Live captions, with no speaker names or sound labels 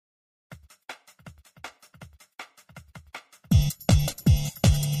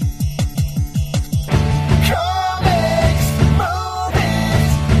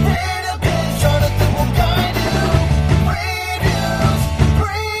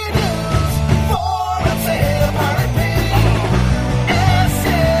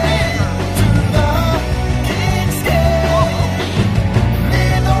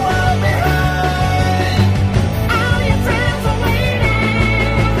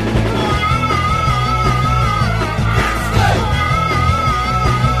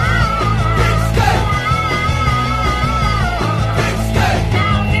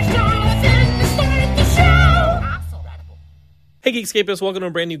Geekscapists, welcome to a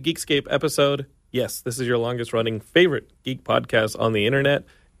brand new Geekscape episode. Yes, this is your longest running favorite geek podcast on the internet.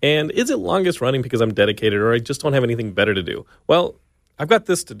 And is it longest running because I'm dedicated or I just don't have anything better to do? Well, I've got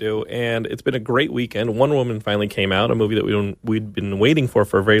this to do, and it's been a great weekend. Wonder Woman finally came out, a movie that we'd been waiting for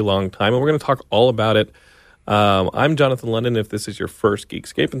a very long time, and we're going to talk all about it. I'm Jonathan London, if this is your first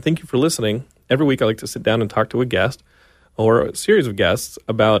Geekscape, and thank you for listening. Every week I like to sit down and talk to a guest or a series of guests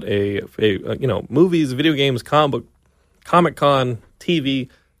about movies, video games, Comic-Con, TV,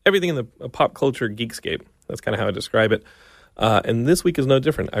 everything in the pop culture Geekscape. That's kind of how I describe it. And this week is no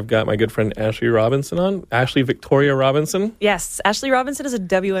different. I've got my good friend Ashley Robinson on. Ashley Victoria Robinson. Yes, Ashley Robinson is a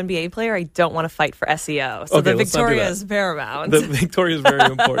WNBA player. I don't want to fight for SEO. So okay, the Victoria is paramount. The Victoria is very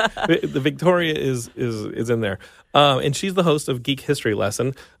important. The Victoria is in there. And she's the host of Geek History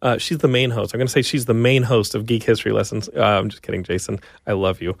Lesson. She's the main host. I'm going to say she's the main host of Geek History Lessons. I'm just kidding, Jason. I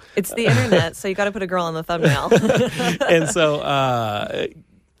love you. It's the internet, so you got to put a girl on the thumbnail. And so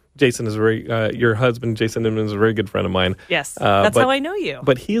Jason is your husband, Jason Inman, is a very good friend of mine. Yes, that's how I know you.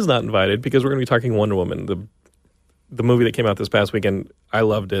 But he's not invited because we're going to be talking Wonder Woman, the movie that came out this past weekend. I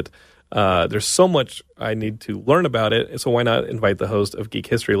loved it. There's so much I need to learn about it, so why not invite the host of Geek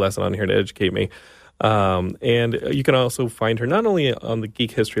History Lesson on here to educate me? And you can also find her not only on the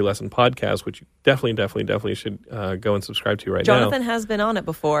Geek History Lesson podcast, which you definitely should go and subscribe to now. Jonathan has been on it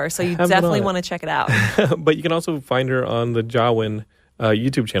before, so you definitely want to check it out. But you can also find her on the Jawin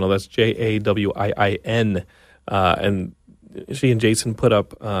YouTube channel. That's Jawin. And she and Jason put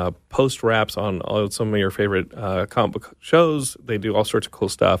up post wraps on some of your favorite comic book shows. They do all sorts of cool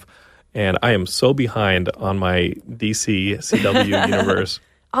stuff. And I am so behind on my DC CW universe.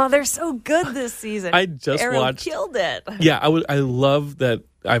 Oh, they're so good this season. I just Arrow killed it. Yeah, I love that.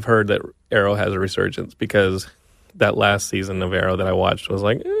 I've heard that Arrow has a resurgence because that last season of Arrow that I watched was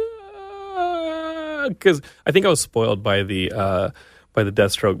like, because I think I was spoiled by the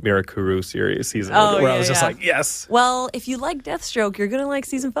Deathstroke Mirakuru season, where I was just like, yes. Well, if you like Deathstroke, you're going to like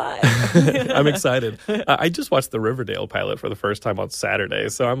season 5. I'm excited. I just watched the Riverdale pilot for the first time on Saturday,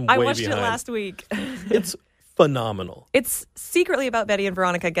 so I'm way behind. I watched it last week. It's phenomenal. It's secretly about Betty and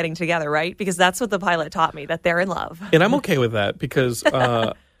Veronica getting together, right? Because that's what the pilot taught me, that they're in love. And I'm okay with that because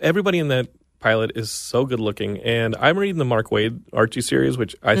everybody in that pilot is so good looking, and I'm reading the Mark Waid Archie series,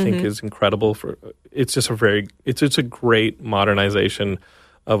 which I think is incredible. It's just a great modernization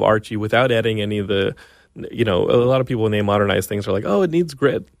of Archie without adding any of the, a lot of people when they modernize things are like, oh, it needs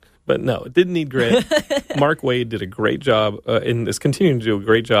grit, but no, it didn't need grit. Mark Waid did a great job and is continuing to do a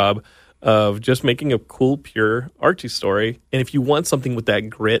great job of just making a cool, pure Archie story. And if you want something with that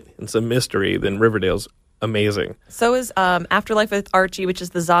grit and some mystery, then Riverdale's amazing. So is Afterlife with Archie, which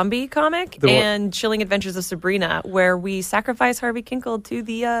is the zombie comic, and Chilling Adventures of Sabrina, where we sacrifice Harvey Kinkle to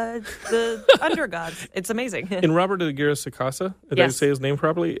the undergods. It's amazing. And Robert Aguirre Sacasa, did I say his name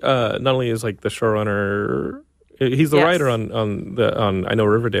properly? Not only is like the showrunner, he's the writer on I Know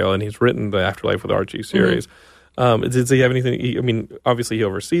Riverdale, and he's written the Afterlife with Archie series. Does he have anything? I mean, obviously he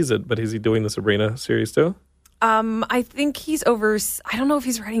oversees it, but is he doing the Sabrina series too? I think he's over. I don't know if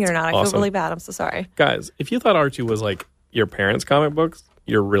he's writing it or not. I feel really bad. I'm so sorry. Guys, if you thought Archie was like your parents' comic books,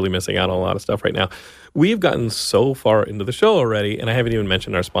 you're really missing out on a lot of stuff right now. We've gotten so far into the show already, and I haven't even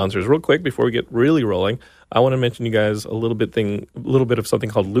mentioned our sponsors. Real quick, before we get really rolling, I want to mention you guys a little bit of something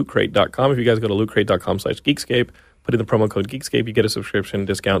called lootcrate.com. If you guys go to lootcrate.com/Geekscape, put in the promo code Geekscape, you get a subscription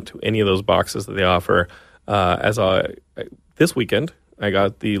discount to any of those boxes that they offer. This weekend, I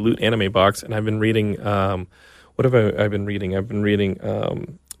got the Loot anime box, and I've been reading. What have I been reading? I've been reading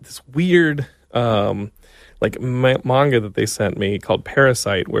this weird manga that they sent me called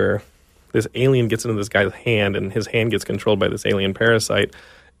Parasite, where this alien gets into this guy's hand, and his hand gets controlled by this alien parasite,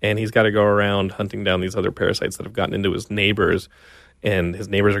 and he's got to go around hunting down these other parasites that have gotten into his neighbors, and his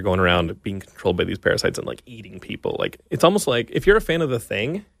neighbors are going around being controlled by these parasites and like eating people. Like, it's almost like if you're a fan of The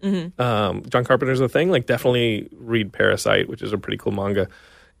Thing, John Carpenter's The Thing, like definitely read Parasite, which is a pretty cool manga,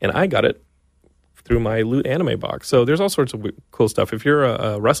 and I got it through my Loot anime box. So there's all sorts of cool stuff. If you're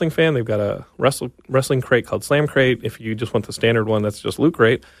a wrestling fan, they've got a wrestling crate called Slam Crate. If you just want the standard one, that's just Loot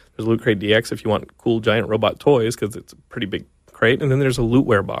Crate. There's Loot Crate DX if you want cool giant robot toys, because it's a pretty big crate. And then there's a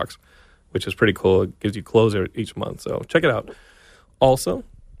Lootwear box, which is pretty cool. It gives you clothes each month. So check it out. Also,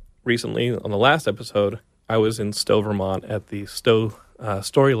 recently, on the last episode, I was in Stowe, Vermont at the Stowe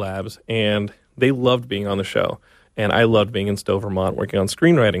Story Labs, and they loved being on the show. And I loved being in Stowe, Vermont, working on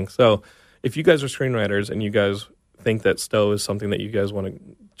screenwriting. So if you guys are screenwriters and you guys think that Stowe is something that you guys want to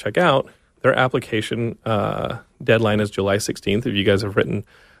check out, their application deadline is July 16th. If you guys have written,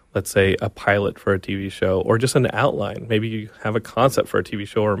 let's say, a pilot for a TV show or just an outline, maybe you have a concept for a TV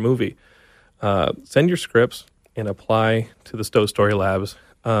show or a movie, send your scripts and apply to the Stowe Story Labs.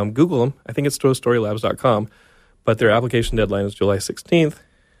 Google them. I think it's stowstorylabs.com, but their application deadline is July 16th.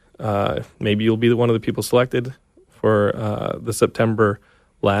 Maybe you'll be one of the people selected for the September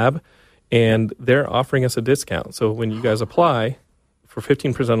lab, and they're offering us a discount. So when you guys apply for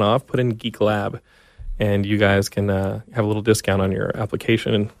 15% off, put in Geek Lab, and you guys can have a little discount on your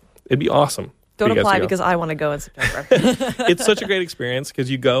application, and it'd be awesome. Don't apply because I want to go in September. It's such a great experience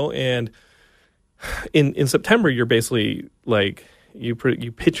because you go, and in September you're basically like you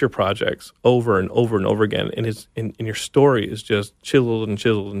pitch your projects over and over and over again, and your story is just chiseled and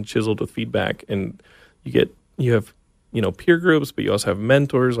chiseled and chiseled with feedback, and you have peer groups, but you also have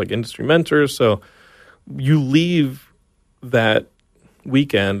mentors, like industry mentors. So you leave that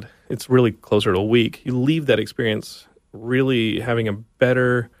weekend, it's really closer to a week, you leave that experience really having a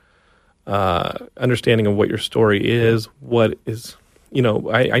better understanding of what your story is, what is,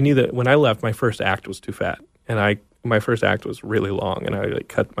 I knew that when I left, my first act was too fat, and my first act was really long, and I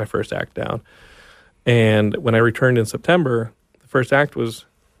cut my first act down. And when I returned in September, the first act was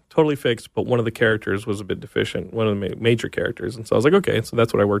totally fixed, but one of the characters was a bit deficient, one of the major characters. And so I was like, okay, so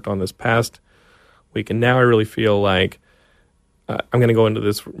that's what I worked on this past week. And now I really feel like I'm going to go into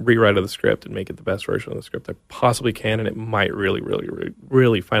this rewrite of the script and make it the best version of the script I possibly can, and it might really, really, really,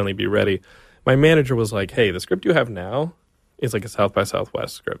 really finally be ready. My manager was like, hey, the script you have now is like a South by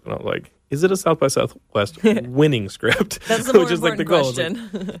Southwest script. And I was like, is it a South by Southwest winning script? That's the more Which is like the goal. Question.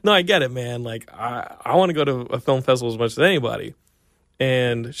 Like, no, I get it, man. Like, I want to go to a film festival as much as anybody.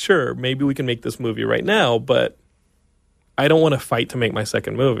 And sure, maybe we can make this movie right now, but I don't want to fight to make my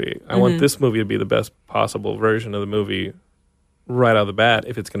second movie. I want this movie to be the best possible version of the movie right out of the bat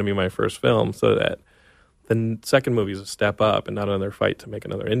if it's going to be my first film, so that the second movie is a step up and not another fight to make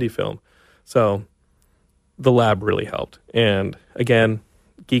another indie film. So the lab really helped. And again,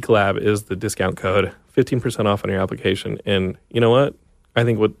 Geek Lab is the discount code, 15% off on your application. And you know what? I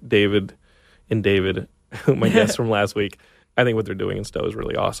think what David, my guest from last week, I think what they're doing in Stowe is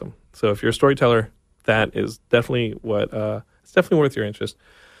really awesome. So if you're a storyteller, that is definitely it's definitely worth your interest.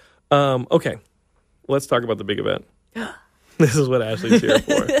 Okay, let's talk about the big event. This is what Ashley's here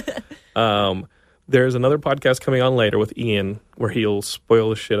for. There's another podcast coming on later with Ian where he'll spoil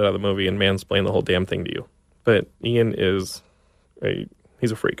the shit out of the movie and mansplain the whole damn thing to you. But Ian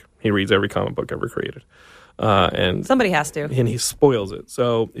he's a freak. He reads every comic book ever created. And somebody has to. And he spoils it.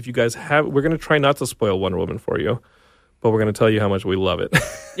 So if you guys we're going to try not to spoil Wonder Woman for you, but we're going to tell you how much we love it.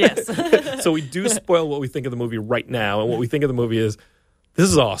 Yes. So we do spoil what we think of the movie right now, and what we think of the movie is, this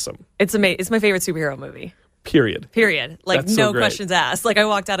is awesome. It's amazing. It's my favorite superhero movie. Period. Like, that's no questions asked. Like, I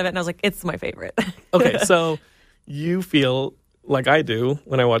walked out of it and I was like, it's my favorite. Okay, so you feel like I do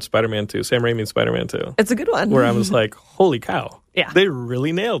when I watch Spider-Man 2, Sam Raimi's Spider-Man 2. It's a good one. Where I was like, holy cow. Yeah. They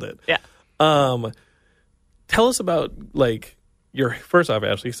really nailed it. Yeah. Tell us about, like, first off,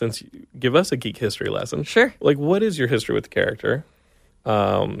 Ashley, since you give us a geek history lesson. Sure. Like, what is your history with the character?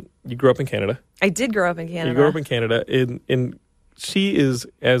 You grew up in Canada. I did grow up in Canada. You grew up in Canada. She is,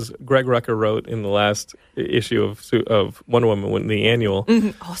 as Greg Rucka wrote in the last issue of Wonder Woman, when the annual.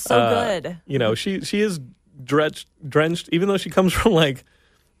 Mm-hmm. Oh, so good. She is drenched, even though she comes from like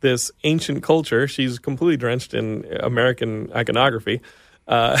this ancient culture. She's completely drenched in American iconography.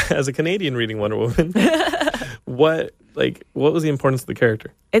 As a Canadian reading Wonder Woman, what was the importance of the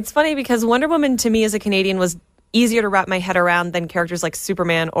character? It's funny because Wonder Woman to me as a Canadian was easier to wrap my head around than characters like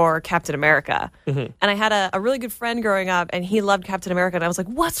Superman or Captain America. Mm-hmm. And I had a really good friend growing up, and he loved Captain America, and I was like,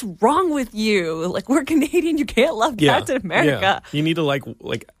 what's wrong with you? Like, we're Canadian, you can't love Captain America. Yeah. You need to like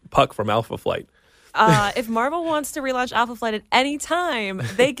Puck from Alpha Flight. If Marvel wants to relaunch Alpha Flight at any time,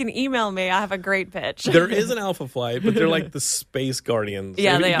 they can email me. I have a great pitch. There is an Alpha Flight, but they're like the Space Guardians.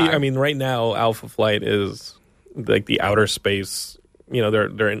 Yeah, they are. I mean, right now, Alpha Flight is like the outer space.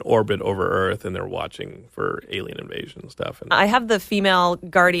 They're in orbit over Earth, and they're watching for alien invasion stuff. And I have the female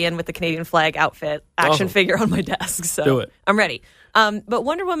Guardian with the Canadian flag outfit action figure on my desk, so do it. I'm ready. But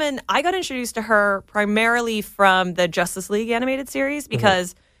Wonder Woman, I got introduced to her primarily from the Justice League animated series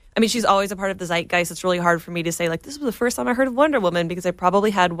because, I mean, she's always a part of the zeitgeist. It's really hard for me to say, like, this was the first time I heard of Wonder Woman, because I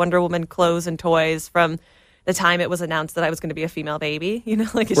probably had Wonder Woman clothes and toys from the time it was announced that I was going to be a female baby.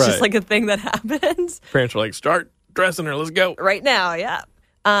 Like, it's just like a thing that happens. Parents are like, start dressing her, let's go right now. Yeah.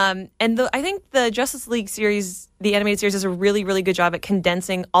 I think the Justice League series, the animated series, does a really, really good job at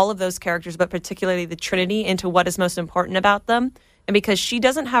condensing all of those characters, but particularly the Trinity, into what is most important about them. And because she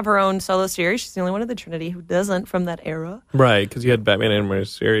doesn't have her own solo series, she's the only one of the Trinity who doesn't from that era. Right, because you had Batman animated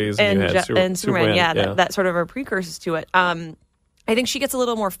series and you had Superman. Yeah. That sort of are precursors to it. I think she gets a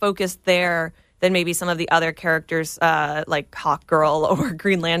little more focused there than maybe some of the other characters, like Hawkgirl or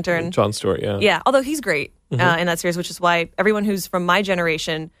Green Lantern. Jon Stewart, yeah. Yeah, although he's great. in that series, which is why everyone who's from my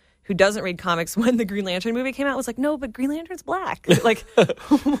generation who doesn't read comics when the Green Lantern movie came out was like, no, but Green Lantern's black. Like,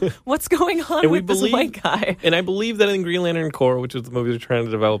 what's going on with this white guy? And I believe that in Green Lantern Corps, which is the movie they're trying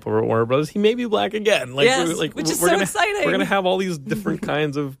to develop over at Warner Brothers, he may be black again. Like, yes, which is so exciting. We're going to have all these different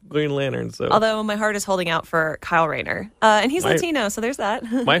kinds of Green Lanterns. So. Although my heart is holding out for Kyle Rayner. And he's Latino, so there's that.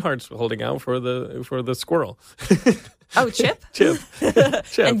 My heart's holding out for the squirrel. Oh, Chip? Chip.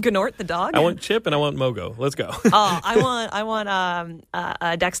 And Gnort the dog? I want Chip and I want Mogo. Let's go. I want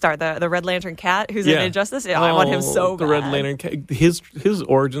Dexter, the Red Lantern cat who's in Injustice. Yeah, I want him so bad. The Red Lantern cat. His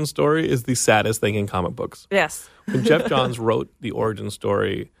origin story is the saddest thing in comic books. Yes. When Jeff Johns wrote the origin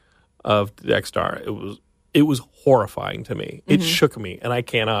story of Dexter, it was horrifying to me. It shook me, and I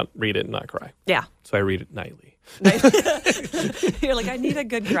cannot read it and not cry. Yeah. So I read it nightly. You're like, I need a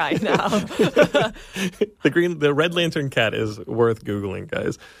good cry now. The Red Lantern cat is worth Googling,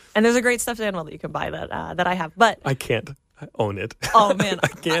 guys. And there's a great stuffed animal that you can buy that I have, but I can't own it. Oh man, I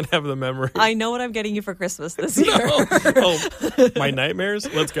can't have the memory. I know what I'm getting you for Christmas this year. No. My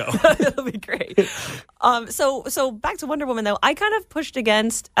nightmares. Let's go. That'll be great. So back to Wonder Woman though. I kind of pushed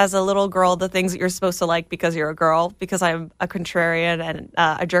against as a little girl the things that you're supposed to like because you're a girl, because I'm a contrarian and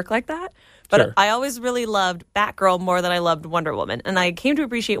a jerk like that. But sure. I always really loved Batgirl more than I loved Wonder Woman. And I came to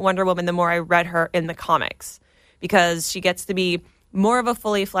appreciate Wonder Woman the more I read her in the comics, because she gets to be more of a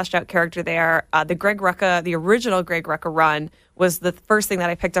fully fleshed out character there. The original Greg Rucka run was the first thing that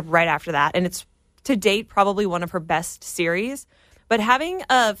I picked up right after that. And it's to date probably one of her best series. But having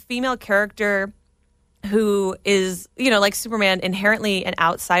a female character who is, like Superman, inherently an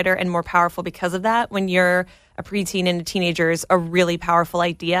outsider and more powerful because of that, when you're a preteen and a teenager, is a really powerful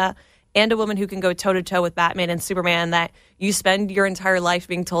idea. And a woman who can go toe-to-toe with Batman and Superman, that you spend your entire life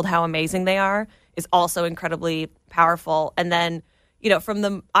being told how amazing they are, is also incredibly powerful. And then,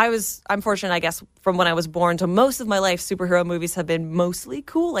 I'm fortunate, I guess, from when I was born to most of my life, superhero movies have been mostly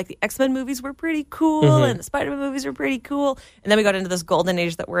cool. Like the X-Men movies were pretty cool, and the Spider-Man movies were pretty cool. And then we got into this golden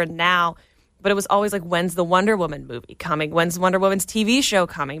age that we're in now. But it was always like, when's the Wonder Woman movie coming? When's Wonder Woman's TV show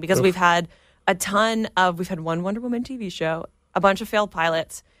coming? Because we've had one Wonder Woman TV show, a bunch of failed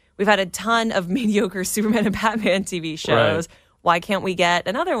pilots. We've had a ton of mediocre Superman and Batman TV shows. Right. Why can't we get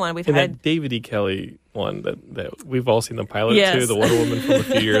another one? We've had that David E. Kelly one that wewe've all seen the pilot to, the Wonder Woman from a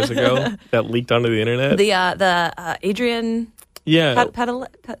few years ago that leaked onto the internet. The Adrian. Yeah.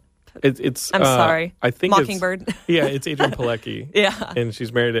 It's. I'm sorry. I think Mockingbird. It's Adrian Pilecki. Yeah. And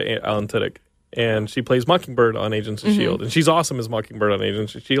she's married to Alan Tudyk. And she plays Mockingbird on Agents of S.H.I.E.L.D. And she's awesome as Mockingbird on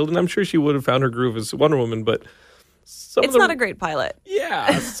Agents of S.H.I.E.L.D. And I'm sure she would have found her groove as Wonder Woman, but it's not a great pilot.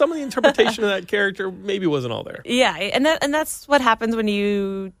 Yeah, some of the interpretation of that character maybe wasn't all there. Yeah, and that's what happens when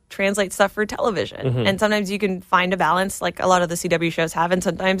you translate stuff for television. And sometimes you can find a balance, like a lot of the CW shows have, and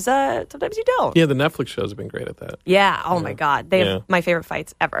sometimes you don't. Yeah, the Netflix shows have been great at that. Yeah. Oh my God, they have my favorite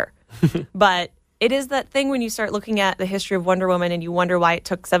fights ever. But it is that thing when you start looking at the history of Wonder Woman and you wonder why it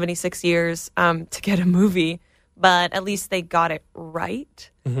took 76 years to get a movie. But at least they got it right.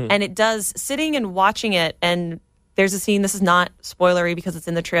 And it does, sitting and watching it, and there's a scene, this is not spoilery because it's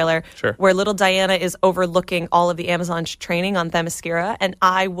in the trailer, where little Diana is overlooking all of the Amazon's training on Themyscira, and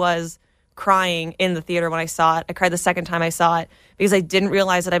I was crying in the theater when I saw it. I cried the second time I saw it because I didn't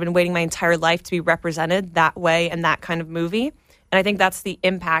realize that I've been waiting my entire life to be represented that way in that kind of movie. And I think that's the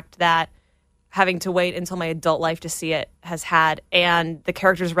impact that having to wait until my adult life to see it has had, and the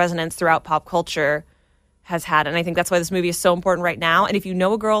character's resonance throughout pop culture has had. And I think that's why this movie is so important right now. And if you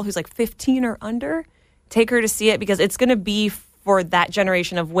know a girl who's like 15 or under, take her to see it, because it's going to be for that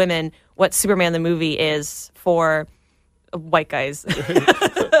generation of women what Superman the movie is for white guys.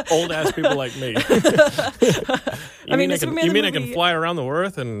 Old ass people like me. You mean I can fly around the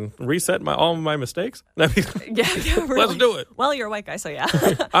earth and reset all of my mistakes? Really. Let's do it. Well, you're a white guy, so yeah.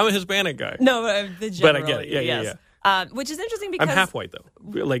 I'm a Hispanic guy. No, but I get it. Yeah. Which is interesting because I'm half white though.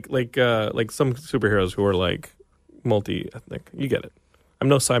 Like some superheroes who are like multi-ethnic. You get it. I'm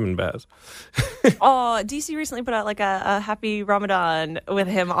no Simon Baz. DC recently put out like a Happy Ramadan with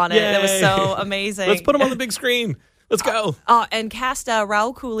him on it. Yay. It was so amazing. Let's put him on the big screen. Let's go. And cast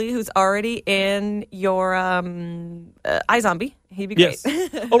Raul Cooley, who's already in your iZombie. He'd be great.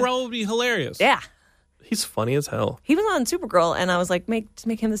 Yes. Raul would be hilarious. Yeah. He's funny as hell. He was on Supergirl, and I was like, just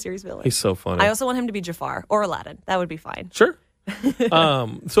make him the series villain. He's so funny. I also want him to be Jafar or Aladdin. That would be fine. Sure.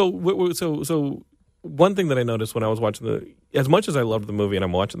 So one thing that I noticed when I was watching as much as I loved the movie and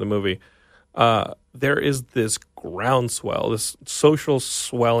I'm watching the movie, there is this groundswell, this social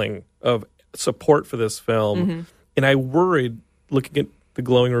swelling of support for this film. And I worried, looking at the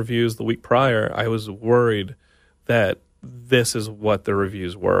glowing reviews the week prior, I was worried that this is what the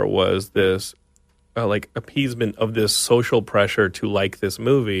reviews was this appeasement of this social pressure to like this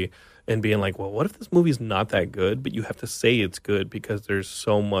movie and being like, well, what if this movie's not that good, but you have to say it's good because there's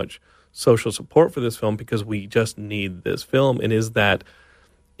so much social support for this film because we just need this film, and is that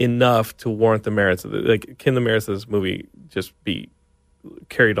enough to warrant the merits of it? Like, can the merits of this movie just be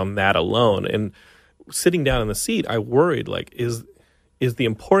carried on that alone? And sitting down in the seat, I worried, like, is the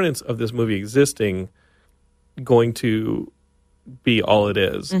importance of this movie existing going to be all it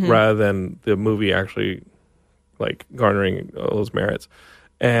is, rather than the movie actually like garnering all those merits?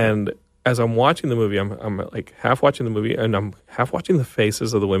 And as I'm watching the movie, I'm like half watching the movie, and I'm half watching the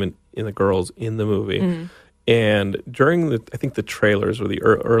faces of the women and the girls in the movie. And during I think the trailers or the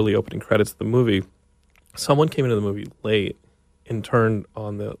early opening credits of the movie, someone came into the movie late and turned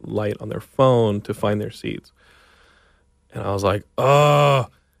on the light on their phone to find their seats. And I was like, oh.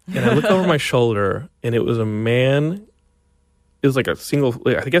 And I looked over my shoulder, and it was a man. It was like I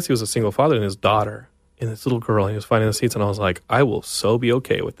guess he was a single father, and his daughter and this little girl, and he was finding the seats. And I was like, I will so be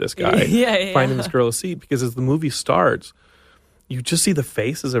okay with this guy finding this girl a seat, because as the movie starts, you just see the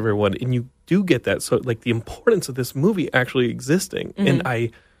faces of everyone, and you do get that. So, like, the importance of this movie actually existing. And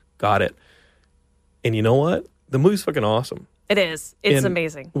I got it. And you know what? The movie's fucking awesome. It is. It's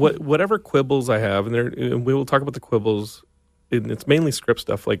amazing. Whatever quibbles I have, and we will talk about the quibbles. It's mainly script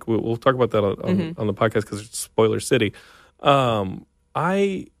stuff. Like, we'll talk about that on the podcast because it's spoiler city.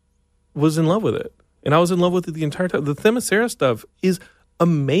 I was in love with it, and I was in love with it the entire time. The Themyscira stuff is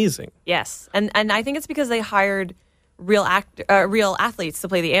amazing. Yes, and I think it's because they hired real athletes to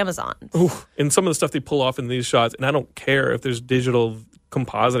play the Amazons. Ooh, and some of the stuff they pull off in these shots, and I don't care if there's digital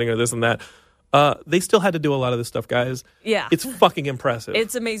compositing or this and that. They still had to do a lot of this stuff, guys. Yeah, it's fucking impressive.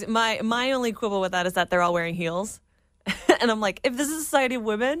 It's amazing. My only quibble with that is that they're all wearing heels. And I'm like, if this is a society of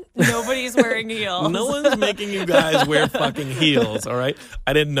women, nobody's wearing heels. No one's making you guys wear fucking heels, all right?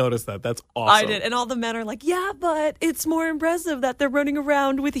 I didn't notice that. That's awesome. I did. And all the men are like, yeah, but it's more impressive that they're running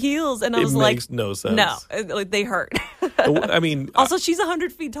around with heels. And I was like, it makes no sense. No, they hurt. I mean... Also, she's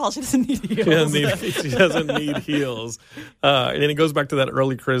 100 feet tall. She doesn't need heels. She doesn't need heels. And then it goes back to that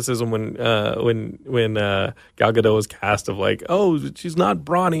early criticism when Gal Gadot was cast of like, oh, she's not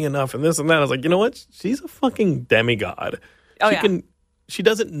brawny enough and this and that. I was like, you know what? She's a fucking demigod. She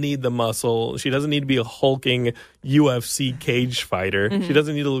doesn't need the muscle. She doesn't need to be a hulking UFC cage fighter. She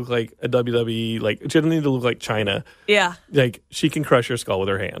doesn't need to look like a WWE, she doesn't need to look like China. Yeah. Like, she can crush your skull with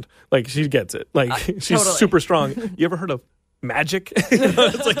her hand. Like, she gets it. Like, she's totally. super strong. You ever heard of magic?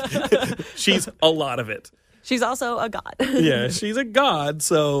 It's like, she's a lot of it. She's also a god. Yeah, she's a god,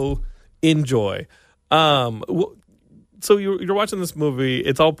 so enjoy. So you're watching this movie.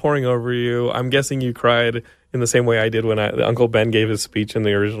 It's all pouring over you. I'm guessing you cried in the same way I did when Uncle Ben gave his speech in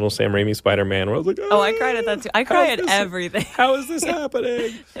the original Sam Raimi Spider-Man, where I was like, oh, I cried at that too. I cry at everything. How is this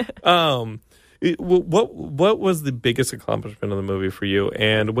happening? What was the biggest accomplishment of the movie for you?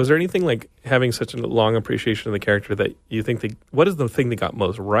 And was there anything like having such a long appreciation of the character that you think what is the thing they got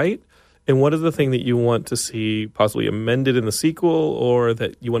most right? And what is the thing that you want to see possibly amended in the sequel, or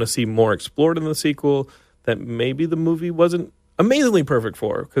that you want to see more explored in the sequel that maybe the movie wasn't amazingly perfect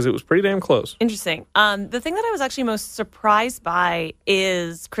for, because it was pretty damn close? Interesting. The thing that I was actually most surprised by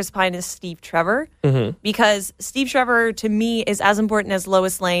is Chris Pine as Steve Trevor, because Steve Trevor to me is as important as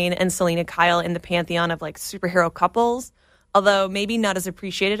Lois Lane and Selena Kyle in the pantheon of like superhero couples, although maybe not as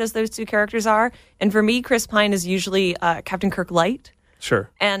appreciated as those two characters are. And for me, Chris Pine is usually Captain Kirk light.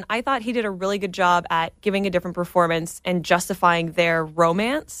 Sure. And I thought he did a really good job at giving a different performance and justifying their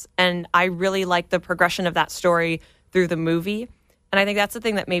romance. And I really liked the progression of that story through the movie. And I think that's the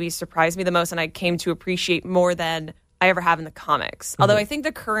thing that maybe surprised me the most, and I came to appreciate more than I ever have in the comics. Although I think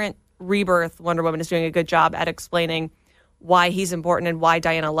the current Rebirth Wonder Woman is doing a good job at explaining why he's important and why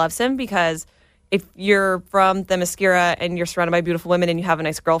Diana loves him, because if you're from Themyscira and you're surrounded by beautiful women and you have a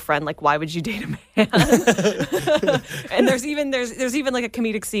nice girlfriend, like, why would you date a man? And there's even like a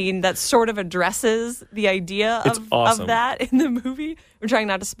comedic scene that sort of addresses the idea of that in the movie. I'm trying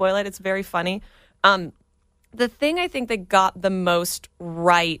not to spoil it. It's very funny. The thing I think that got the most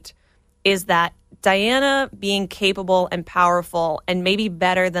right is that Diana being capable and powerful and maybe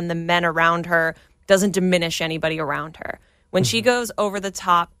better than the men around her doesn't diminish anybody around her. When she goes over the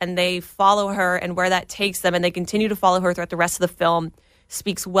top and they follow her, and where that takes them, and they continue to follow her throughout the rest of the film,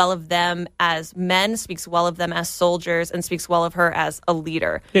 speaks well of them as men, speaks well of them as soldiers, and speaks well of her as a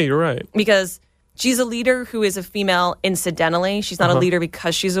leader. Yeah, you're right. Because she's a leader who is a female incidentally. She's not a leader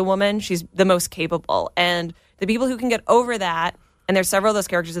because she's a woman. She's the most capable. And the people who can get over that, and there's several of those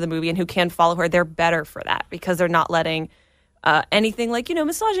characters in the movie, and who can follow her, they're better for that, because they're not letting anything like,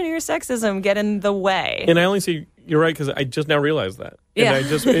 misogyny or sexism get in the way. And I only see you're right, because I just now realized that. Yeah.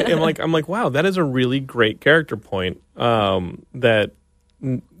 And I'm like, wow, that is a really great character point. That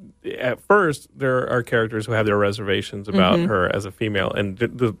at first there are characters who have their reservations about her as a female, and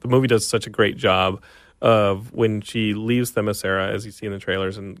the movie does such a great job of when she leaves Themyscira, as you see in the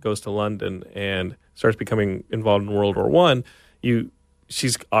trailers, and goes to London and starts becoming involved in World War One.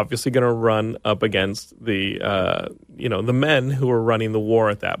 She's obviously going to run up against the the men who are running the war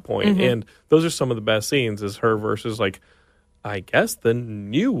at that point. And those are some of the best scenes, is her versus, like, I guess, the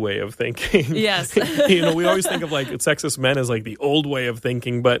new way of thinking. Yes. We always think of, like, sexist men as, like, the old way of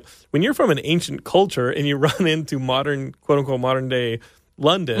thinking, but when you're from an ancient culture and you run into modern, quote unquote, modern day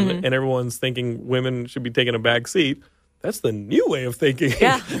London, and everyone's thinking women should be taking a back seat, that's the new way of thinking.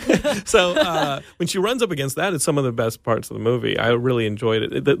 Yeah. So when she runs up against that, it's some of the best parts of the movie. I really enjoyed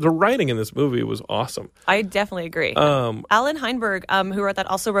it. The writing in this movie was awesome. I definitely agree. Alan Heinberg, who wrote that,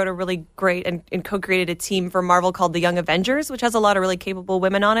 also wrote a really great and co-created a team for Marvel called the Young Avengers, which has a lot of really capable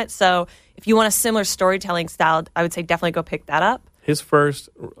women on it. So if you want a similar storytelling style, I would say definitely go pick that up. His first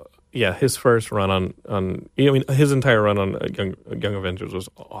run on his entire run on Young Avengers was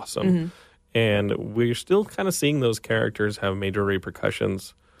awesome. And we're still kind of seeing those characters have major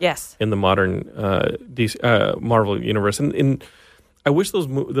repercussions. Yes. In the modern Marvel universe, and I wish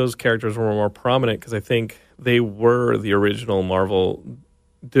those characters were more prominent, because I think they were the original Marvel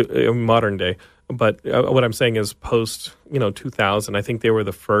modern day. But what I'm saying is post 2000, I think they were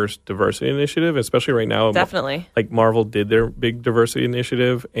the first diversity initiative, especially right now. Definitely. Like Marvel did their big diversity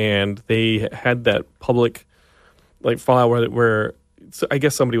initiative, and they had that public fallout where so I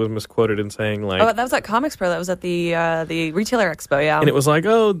guess somebody was misquoted in saying, like... Oh, that was at Comics Pro. That was at the Retailer Expo, yeah. And it was like,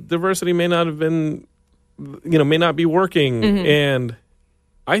 oh, diversity may not have been, may not be working. And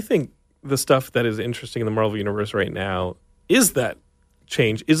I think the stuff that is interesting in the Marvel Universe right now is that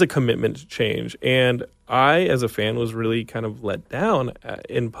change, is a commitment to change. And I, as a fan, was really kind of let down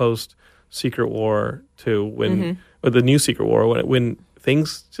in post-Secret War 2, or the new Secret War, when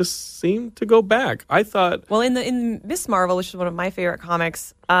things just seem to go back. I thought... Well, in Miss Marvel, which is one of my favorite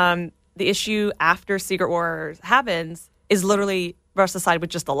comics, the issue after Secret War happens is literally brushed aside with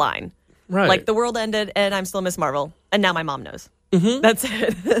just a line. Right. Like, the world ended, and I'm still Miss Marvel, and now my mom knows. That's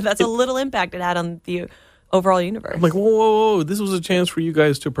it. That's a little impact it had on the overall universe. I'm like, whoa, this was a chance for you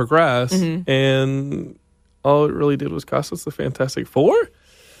guys to progress, and all it really did was cost us the Fantastic Four?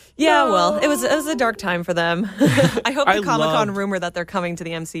 Yeah, well, it was a dark time for them. I hope the Comic-Con rumor that they're coming to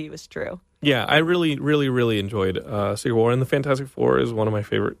the MCU is true. Yeah, I really, really, really enjoyed Secret War, and the Fantastic Four is one of my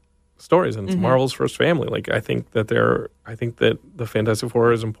favorite stories, and it's Marvel's first family. Like, I think that the Fantastic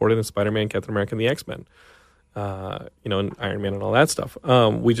Four is important in Spider-Man, Captain America, and the X-Men, and Iron Man and all that stuff.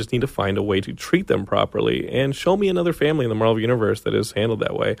 We just need to find a way to treat them properly, and show me another family in the Marvel Universe that is handled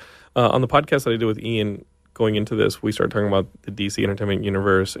that way. On the podcast that I did with Ian, going into this, we started talking about the DC Entertainment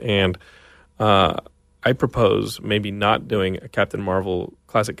Universe, and I propose maybe not doing a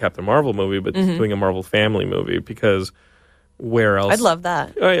classic Captain Marvel movie, but doing a Marvel family movie, because where else? I'd love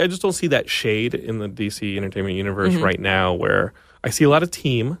that. I just don't see that shade in the DC Entertainment Universe right now, where I see a lot of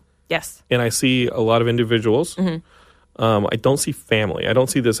team. Yes. And I see a lot of individuals. I don't see family. I don't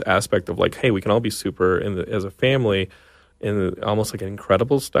see this aspect of, like, hey, we can all be super as a family, and almost like an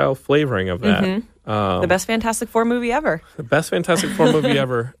Incredible style flavoring of that. The best Fantastic Four movie ever. The best Fantastic Four movie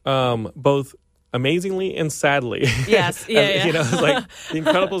ever. Both amazingly and sadly. Yes. Yeah. It's like The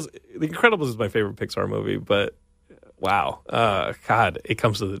Incredibles. The Incredibles is my favorite Pixar movie, but wow, God, it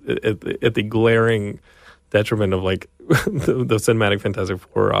comes to at the glaring detriment of, like, the cinematic Fantastic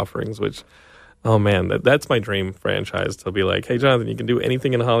Four offerings, which, oh man, that's my dream franchise, to be like, hey, Jonathan, you can do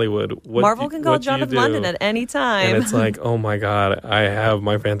anything in Hollywood. Marvel can call Jonathan London at any time. And it's like, oh my God, I have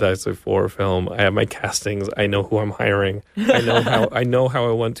my Fantastic Four film. I have my castings. I know who I'm hiring. I know how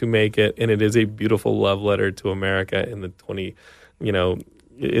I want to make it, and it is a beautiful love letter to America in the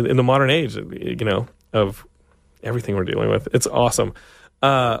in the modern age, of everything we're dealing with. It's awesome.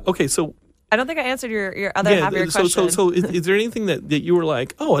 Okay, so I don't think I answered your other half of your question. So is there anything that you were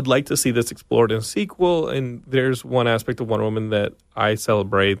like, oh, I'd like to see this explored in a sequel? And there's one aspect of Wonder Woman that I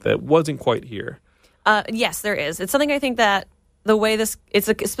celebrate that wasn't quite here. Yes, there is. It's something I think that the way it's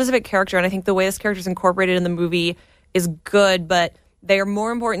a specific character, and I think the way this character is incorporated in the movie is good, but they are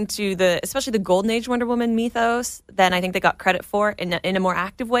more important to especially the Golden Age Wonder Woman mythos than I think they got credit for in a more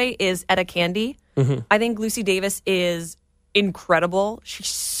active way is Etta Candy. I think Lucy Davis is incredible. She's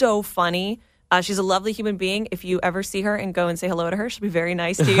so funny. She's a lovely human being. If you ever see her and go and say hello to her, she'll be very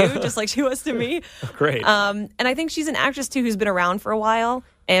nice to you, just like she was to me. Great. And I think she's an actress, too, who's been around for a while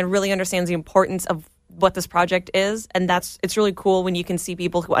and really understands the importance of what this project is. And it's really cool when you can see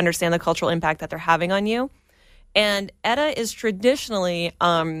people who understand the cultural impact that they're having on you. And Etta is traditionally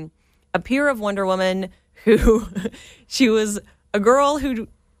a peer of Wonder Woman who she was a girl who,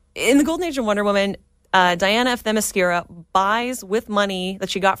 in the Golden Age of Wonder Woman, Diana F. Themyscira buys with money that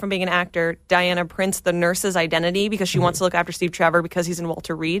she got from being an actor, Diana Prince, the nurse's identity because she wants to look after Steve Trevor because he's in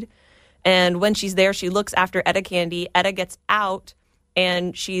Walter Reed. And when she's there, she looks after Etta Candy. Etta gets out,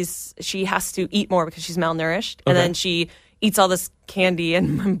 and she has to eat more because she's malnourished. And then she eats all this candy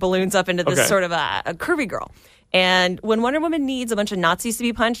and balloons up into this sort of a curvy girl. And when Wonder Woman needs a bunch of Nazis to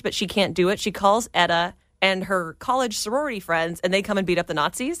be punched, but she can't do it, she calls Etta and her college sorority friends, and they come and beat up the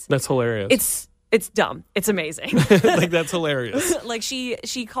Nazis. That's hilarious. It's dumb. It's amazing. Like, that's hilarious. Like,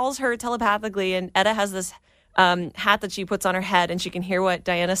 she calls her telepathically, and Etta has this hat that she puts on her head, and she can hear what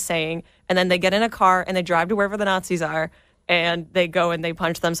Diana's saying. And then they get in a car, and they drive to wherever the Nazis are, and they go and they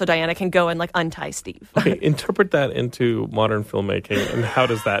punch them so Diana can go and, like, untie Steve. Okay, interpret that into modern filmmaking, and how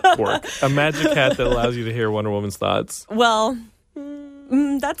does that work? A magic hat that allows you to hear Wonder Woman's thoughts. Well,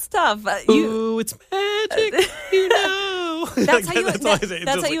 that's tough. Ooh, it's magic, you know. That's Like,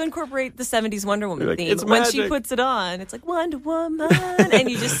 how you incorporate the 70s Wonder Woman like, theme. When she puts it on, it's like Wonder Woman, and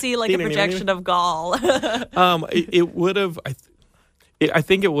you just see like a projection of Gaul. It would have. I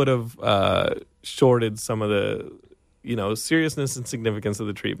think it would have shorted some of the, seriousness and significance of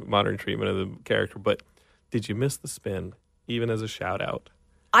the modern treatment of the character. But did you miss the spin, even as a shout out?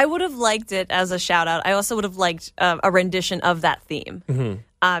 I would have liked it as a shout out. I also would have liked a rendition of that theme.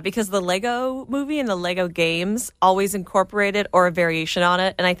 Because the Lego movie and the Lego games always incorporated or a variation on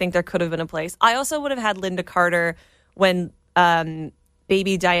it, and I think there could have been a place. I also would have had Linda Carter when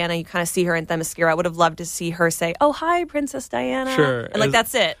baby Diana, you kind of see her in Themyscira. I would have loved to see her say, "Oh, hi, Princess Diana." Sure. And like,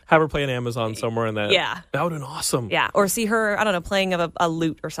 that's it. Have her play an Amazon somewhere in that. Yeah. That would have been awesome. Yeah. Or see her, I don't know, playing a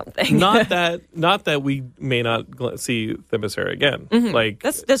lute or something. Not that we may not see Themyscira again. Like,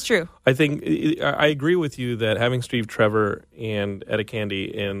 that's true. I think I agree with you that having Steve Trevor and Etta Candy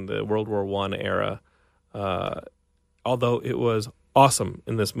in the World War I era, although it was awesome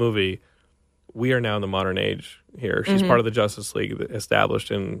in this movie, we are now in the modern age here. She's part of the Justice League that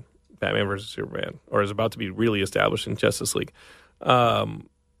established in Batman vs. Superman, or is about to be really established in Justice League. We're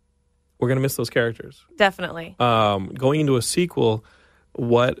going to miss those characters. Definitely. Going into a sequel,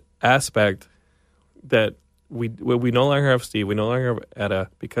 what aspect that we no longer have Steve, we no longer have Etta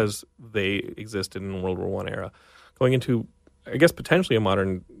because they existed in the World War I era. Going into, I guess, potentially a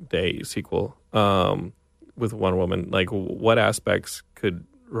modern day sequel with Wonder Woman, like what aspects could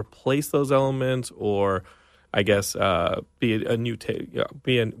replace those elements, or I guess be a new I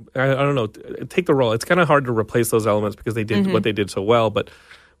don't know, take the role. It's kind of hard to replace those elements because they did what they did so well. But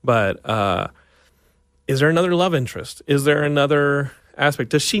is there another love interest? Is there another aspect?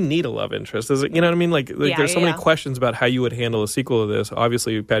 Does she need a love interest? Is it, you know what I mean? Like there's so many questions about how you would handle a sequel of this.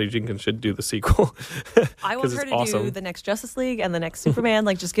 Obviously, Patty Jenkins should do the sequel. I want her to do the next Justice League and the next Superman.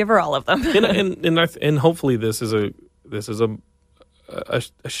 Like, just give her all of them. and hopefully this is a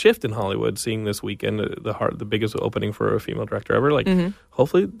shift in Hollywood, seeing this weekend the biggest opening for a female director ever. Like,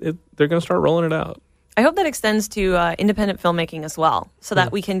 hopefully they're going to start rolling it out. I hope that extends to independent filmmaking as well, so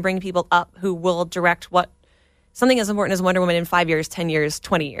that we can bring people up who will direct something as important as Wonder Woman in 5 years, 10 years,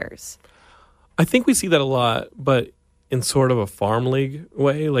 20 years. I think we see that a lot, but in sort of a farm league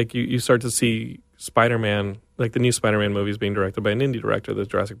way. Like, you start to see Spider-Man, like the new Spider-Man movies being directed by an indie director. The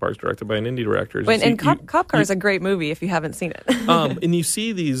Jurassic Park's directed by an indie director. Cop Car is a great movie if you haven't seen it. And you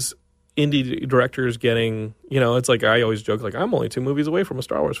see these indie directors getting, it's like, I always joke, like, I'm only 2 movies away from a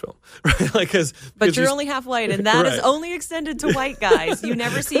Star Wars film. Right? Like, but you're only half white, and that is only extended to white guys. You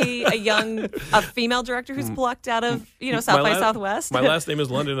never see a female director who's plucked out of, South by Southwest. My last name is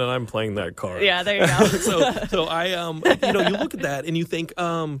London, and I'm playing that card. Yeah, there you go. so I, you look at that and you think,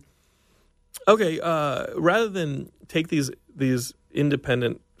 okay, rather than take these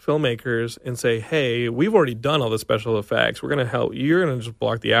independent filmmakers and say, hey, we've already done all the special effects, we're going to help, you're going to just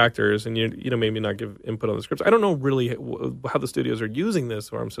block the actors and maybe not give input on the scripts. I don't know really how the studios are using this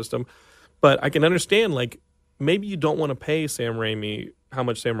farm system, but I can understand, like, maybe you don't want to pay Sam Raimi how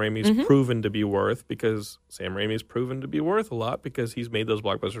much Sam Raimi's proven to be worth, because Sam Raimi's proven to be worth a lot because he's made those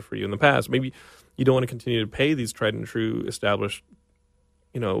blockbusters for you in the past. Maybe you don't want to continue to pay these tried and true established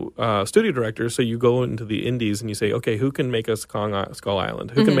studio directors, so you go into the indies and you say, okay, who can make us Skull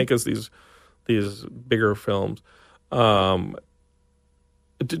Island? Who can make us these bigger films? Hopefully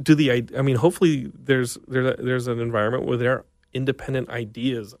there's an environment where their independent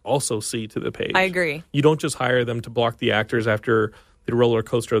ideas also see to the page. I agree. You don't just hire them to block the actors after the roller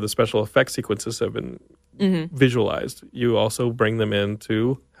coaster of the special effects sequences have been visualized. You also bring them in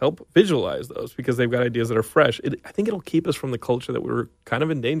to help visualize those because they've got ideas that are fresh. I think it'll keep us from the culture that we were kind of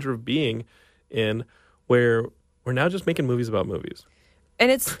in danger of being in, where we're now just making movies about movies.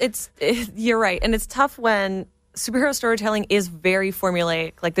 And you're right. And it's tough when superhero storytelling is very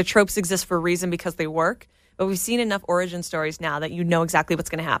formulaic. Like the tropes exist for a reason because they work. But we've seen enough origin stories now that you know exactly what's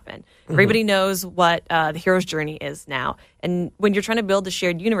going to happen. Everybody knows what the hero's journey is now. And when you're trying to build a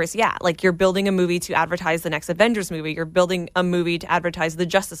shared universe, like you're building a movie to advertise the next Avengers movie. You're building a movie to advertise the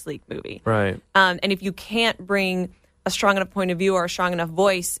Justice League movie. Right. And if you can't bring a strong enough point of view or a strong enough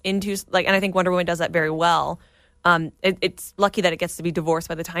voice into, and I think Wonder Woman does that very well. It's lucky that it gets to be divorced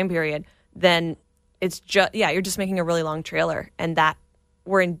by the time period. Then it's just, you're just making a really long trailer. And that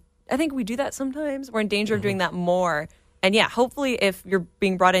I think we do that sometimes. We're in danger of doing that more. And hopefully if you're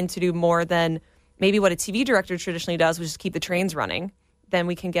being brought in to do more than maybe what a TV director traditionally does, which is keep the trains running, then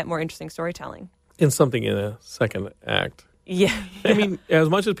we can get more interesting storytelling. And something in a second act. Yeah. I mean, as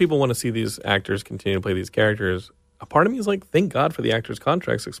much as people want to see these actors continue to play these characters, a part of me is like, thank God for the actors'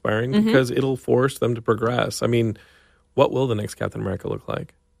 contracts expiring because it'll force them to progress. I mean, what will the next Captain America look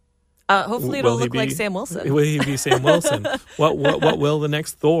like? Hopefully it'll look like Sam Wilson. Will he be Sam Wilson? What will the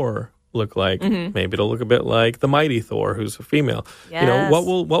next Thor look like? Maybe it'll look a bit like the mighty Thor, who's a female. Yes.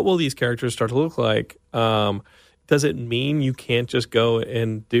 What will these characters start to look like? Does it mean you can't just go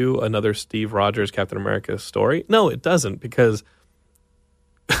and do another Steve Rogers Captain America story? No, it doesn't, because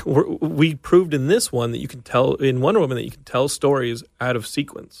we proved in this one that you can tell, in Wonder Woman, that you can tell stories out of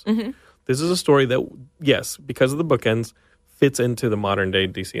sequence. This is a story that, yes, because of the bookends, fits into the modern-day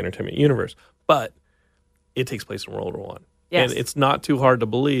DC Entertainment universe. But it takes place in World War I. Yes. And it's not too hard to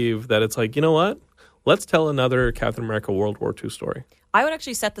believe that it's like, you know what? Let's tell another Captain America World War II story. I would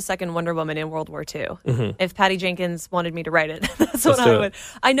actually set the second Wonder Woman in World War II. If Patty Jenkins wanted me to write it. That's what I would.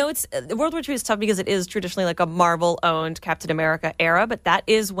 I know World War II is tough because it is traditionally like a Marvel-owned Captain America era, but that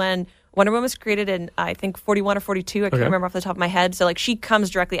is when Wonder Woman was created in, I think, 41 or 42. I can't remember off the top of my head. So, like, she comes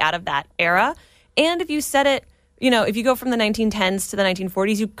directly out of that era. And if you set it, if you go from the 1910s to the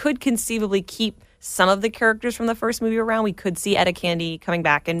 1940s, you could conceivably keep some of the characters from the first movie around. We could see Etta Candy coming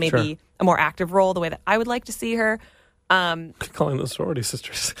back in maybe a more active role, the way that I would like to see her. Calling the sorority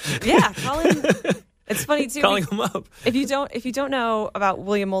sisters. Yeah, it's funny too. Calling them up. If you don't know about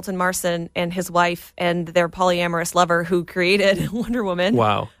William Moulton Marston and his wife and their polyamorous lover who created Wonder Woman.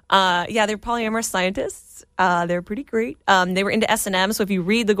 Wow. They're polyamorous scientists. They're pretty great. They were into S&M. So if you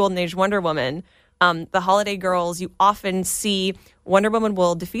read the Golden Age Wonder Woman, the Holiday Girls, you often see Wonder Woman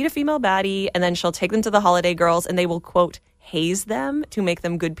will defeat a female baddie, and then she'll take them to the Holiday Girls, and they will, quote, haze them to make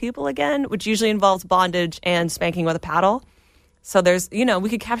them good people again, which usually involves bondage and spanking with a paddle. So there's, we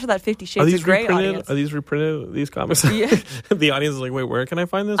could capture that 50 Shades of Grey audience. Are these reprinted, these comics? Yeah. The audience is like, wait, where can I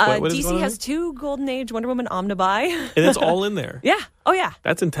find this? What is DC has 2 Golden Age Wonder Woman omnibuy. And it's all in there. Yeah. Oh, yeah.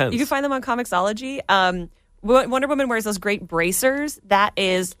 That's intense. You can find them on Comixology. Wonder Woman wears those great bracers. That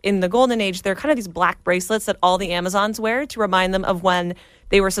is, in the Golden Age, they're kind of these black bracelets that all the Amazons wear to remind them of when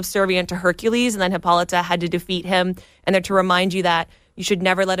they were subservient to Hercules, and then Hippolyta had to defeat him. And they're to remind you that you should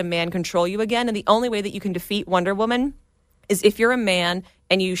never let a man control you again. And the only way that you can defeat Wonder Woman is if you're a man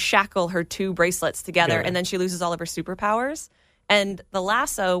and you shackle her 2 bracelets together, and then she loses all of her superpowers. And the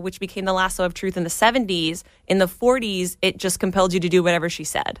lasso, which became the lasso of truth in the 70s, in the 40s, it just compelled you to do whatever she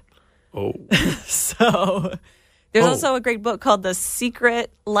said. Oh. So there's also a great book called The Secret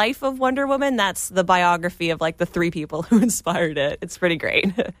Life of Wonder Woman. That's the biography of like the 3 people who inspired it. It's pretty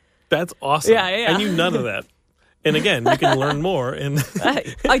great. That's awesome. Yeah. I knew none of that. And again, you can learn more.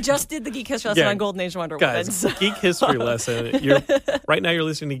 I just did the Geek History Lesson on Golden Age Wonder Woman. Guys, Geek History Lesson. Right now you're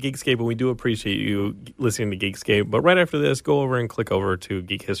listening to Geekscape, and we do appreciate you listening to Geekscape. But right after this, go over and click over to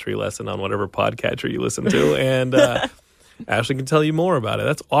Geek History Lesson on whatever podcatcher you listen to. And Ashley can tell you more about it.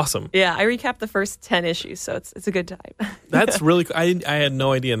 That's awesome. Yeah, I recapped the first 10 issues, so it's a good time. That's really cool. I had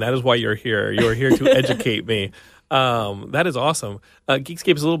no idea, and that is why you're here. You're here to educate me. That is awesome.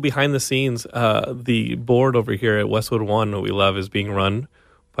 Geekscape is a little behind the scenes. The board over here at Westwood One, that we love, is being run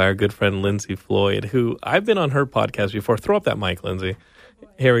by our good friend Lindsay Floyd, who I've been on her podcast before. Throw up that mic, Lindsay.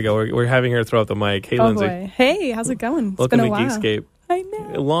 Here we go. We're having her throw up the mic. Hey, Lindsay. Boy. Hey, how's it going? Welcome been a to while. Geekscape. I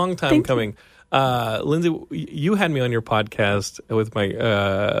know. A long time Thank coming. Lindsay, you had me on your podcast with my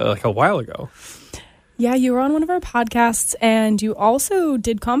like a while ago. Yeah, you were on one of our podcasts, and you also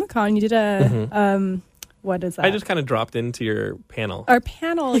did Comic-Con. You did a what is that? I just kind of dropped into your panel. Our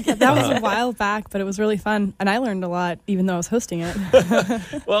panel. Yeah, that was a while back, but it was really fun, and I learned a lot, even though I was hosting it.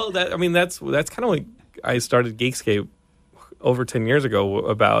 Well, that's kind of like I started Geekscape over 10 years ago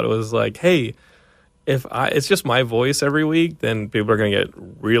about. It was like, hey, if it's just my voice every week, then people are going to get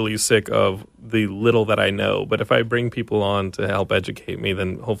really sick of the little that I know. But if I bring people on to help educate me,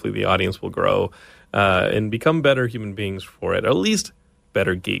 then hopefully the audience will grow and become better human beings for it, or at least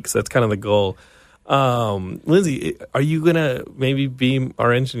better geeks. That's kind of the goal. Lindsay, are you going to maybe be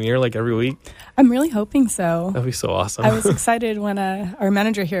our engineer like every week? I'm really hoping so. That'd be so awesome. I was excited when our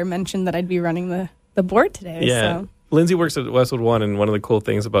manager here mentioned that I'd be running the board today. Yeah. So. Lindsay works at Westwood One, and one of the cool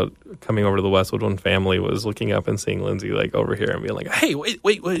things about coming over to the Westwood One family was looking up and seeing Lindsay like over here and being like, "Hey, wait,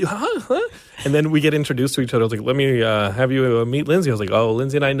 huh?" And then we get introduced to each other. I was like, "Let me have you meet Lindsay." I was like, "Oh,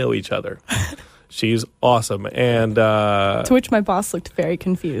 Lindsay and I know each other. She's awesome." And to which my boss looked very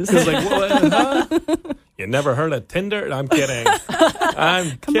confused. He was like, "What? Huh? You never heard of Tinder?" I'm kidding.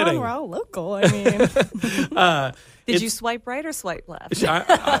 I'm Come kidding. on, we're all local. I mean, Did you swipe right or swipe left?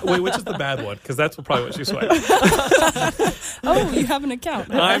 Wait, which is the bad one? Because that's probably what she swiped. oh, you have an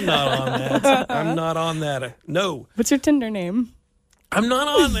account. I'm not on that. I'm not on that. No. What's your Tinder name? I'm not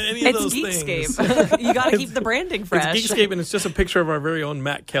on any of those things. It's Geekscape. You got to keep the branding fresh. It's Geekscape, and it's just a picture of our very own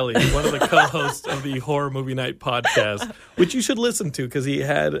Matt Kelly, one of the co-hosts of the Horror Movie Night podcast, which you should listen to because he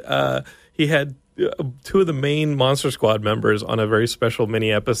had two of the main Monster Squad members on a very special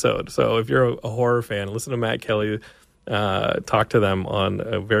mini episode. So if you're a horror fan, listen to Matt Kelly talk to them on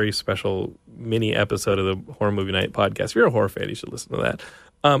a very special mini episode of the Horror Movie Night podcast. If you're a horror fan, you should listen to that.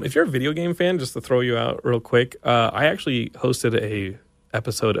 If you're a video game fan, just to throw you out real quick, I actually hosted a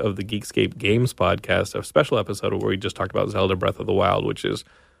episode of the Geekscape Games podcast, a special episode where we just talked about Zelda Breath of the Wild, which is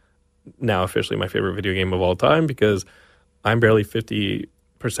now officially my favorite video game of all time because I'm barely 50%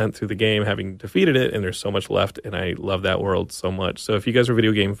 through the game, having defeated it, and there's so much left, and I love that world so much. So if you guys are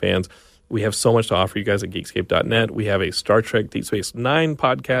video game fans, we have so much to offer you guys at Geekscape.net. We have a Star Trek Deep Space Nine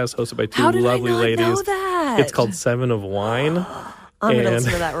podcast hosted by two lovely ladies. Know that? It's called Seven of Wine. I'm going to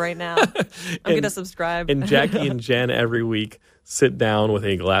listen to that right now. I'm going to subscribe. And Jackie and Jen every week sit down with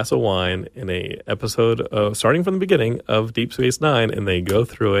a glass of wine in a episode starting from the beginning of Deep Space Nine, and they go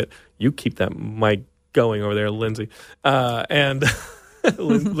through it. You keep that mic going over there, Lindsay. And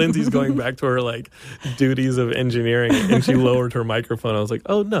Lindsay's going back to her like duties of engineering, and she lowered her microphone. I was like,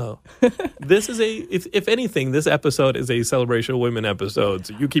 "Oh no, this is if anything, this episode is a celebration of women episode.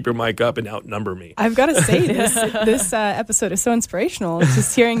 So you keep your mic up and outnumber me." I've got to say this episode is so inspirational.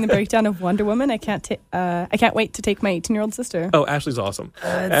 Just hearing the breakdown of Wonder Woman, I can't wait to take my 18-year-old sister. Oh, Ashley's awesome.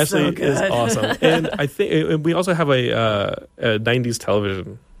 Ashley so good. is awesome, and I think we also have a 90s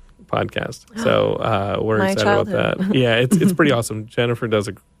television podcast, so we're My excited childhood. about that. Yeah, it's pretty awesome. Jennifer does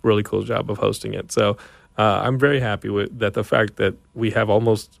a really cool job of hosting it, so I'm very happy with that. The fact that we have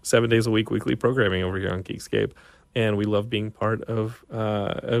almost 7 days a week weekly programming over here on Geekscape, and we love being part of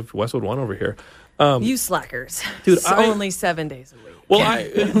Westwood One over here. You slackers. Dude, It's only 7 days a week. Well,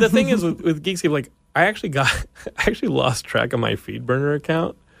 the thing is with Geekscape, like I actually lost track of my FeedBurner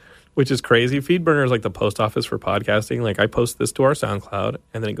account, which is crazy. FeedBurner is like the post office for podcasting. Like I post this to our SoundCloud,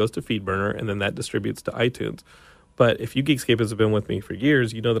 and then it goes to FeedBurner, and then that distributes to iTunes. But if you Geekscapists have been with me for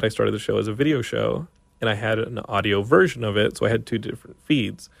years, you know that I started the show as a video show, and I had an audio version of it, so I had two different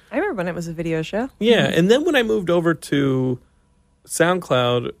feeds. I remember when it was a video show. Yeah, and then when I moved over to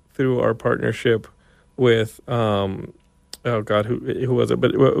SoundCloud through our partnership with oh God, who was it?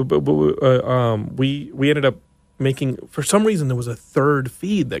 But we ended up making, for some reason, there was a third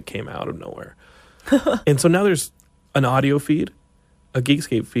feed that came out of nowhere. And so now there's an audio feed, a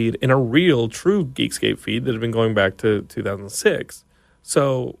Geekscape feed, and a real, true Geekscape feed that had been going back to 2006.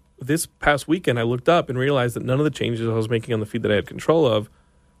 So this past weekend, I looked up and realized that none of the changes I was making on the feed that I had control of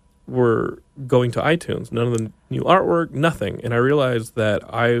were going to iTunes. None of the new artwork, nothing. And I realized that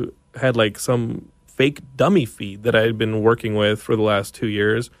I had like some fake dummy feed that I had been working with for the last 2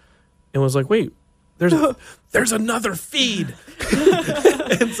 years, and was like, wait, there's another feed.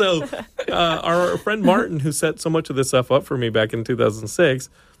 And so our friend Martin, who set so much of this stuff up for me back in 2006,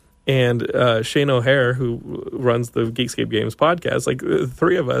 and Shane O'Hare, who runs the Geekscape Games podcast, like the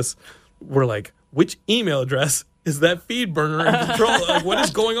three of us were like, which email address is that feed burner in control? Like, what is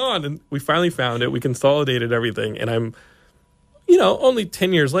going on? And we finally found it. We consolidated everything, and I'm, only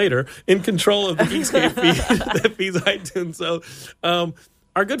 10 years later in control of the Geekscape feed that feeds iTunes. So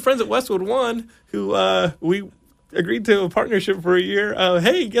our good friends at Westwood One, who we agreed to a partnership for a year,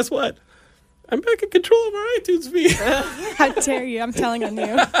 hey, guess what? I'm back in control of our iTunes feed. How dare you? I'm telling on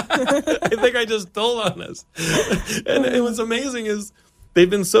you. I think I just told on us. And what's amazing is they've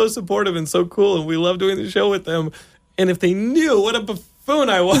been so supportive and so cool, and we love doing the show with them. And if they knew what a buffoon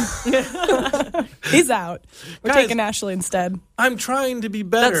I was. He's out. We're Guys, taking Ashley instead. I'm trying to be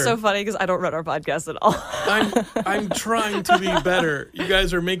better. That's so funny because I don't run our podcast at all. I'm trying to be better. You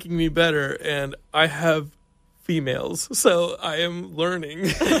guys are making me better, and I have females, so I am learning.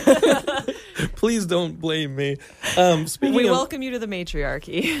 Please don't blame me. We welcome you to the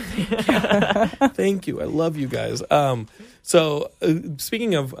matriarchy. Thank you. I love you guys. So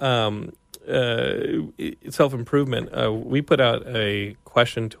speaking of self-improvement, we put out a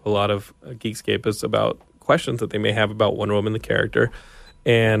question to a lot of Geekscapists about questions that they may have about Wonder Woman, the character.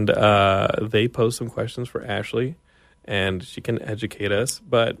 And they posed some questions for Ashley, and she can educate us.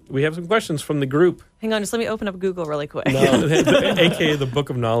 But we have some questions from the group. Hang on, just let me open up Google really quick. No, a.k.a. the Book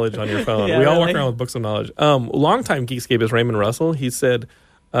of Knowledge on your phone. Yeah, we all really? walk around with books of knowledge. Longtime Geekscape is Raymond Russell. He said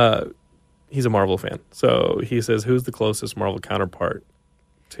he's a Marvel fan. So he says, who's the closest Marvel counterpart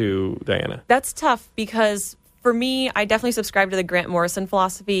to Diana? That's tough because for me, I definitely subscribe to the Grant Morrison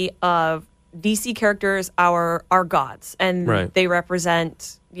philosophy of DC characters are gods, and Right. they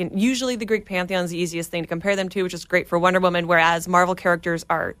represent, usually the Greek pantheon is the easiest thing to compare them to, which is great for Wonder Woman, whereas Marvel characters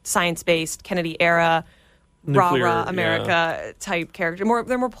are science-based, Kennedy era, Nuclear, rah-rah America type character.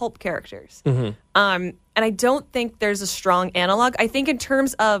 They're more pulp characters. Mm-hmm. And I don't think there's a strong analog. I think in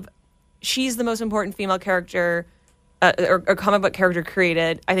terms of she's the most important female character or comic book character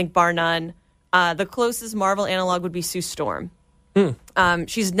created, I think bar none. The closest Marvel analog would be Sue Storm.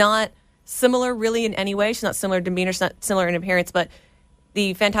 She's not similar really in any way. She's not similar in demeanor, she's not similar in appearance, but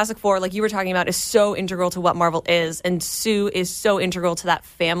the Fantastic Four, like you were talking about, is so integral to what Marvel is, and Sue is so integral to that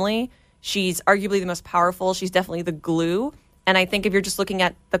family. She's arguably the most powerful. She's definitely the glue. And I think if you're just looking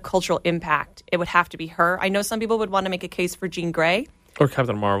at the cultural impact, it would have to be her. I know some people would want to make a case for Jean Grey. Or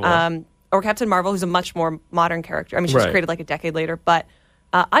Captain Marvel. Or Captain Marvel, who's a much more modern character. I mean, she was Right. created like a decade later, but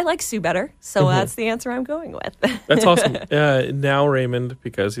I like Sue better, so that's the answer I'm going with. That's awesome. Now Raymond,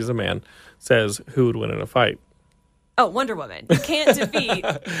 because he's a man, says who would win in a fight. Oh, Wonder Woman. You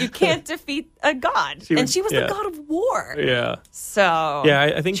can't defeat a god. She And would- she was yeah. the god of war. Yeah. So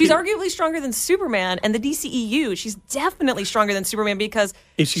Yeah, I think she's he- arguably stronger than Superman, and the DCEU, she's definitely stronger than Superman because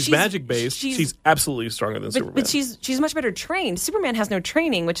If she's magic-based, she's absolutely stronger than Superman. But she's much better trained. Superman has no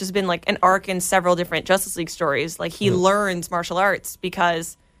training, which has been like an arc in several different Justice League stories. Like he learns martial arts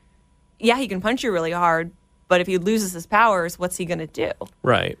because, yeah, he can punch you really hard, but if he loses his powers, what's he going to do?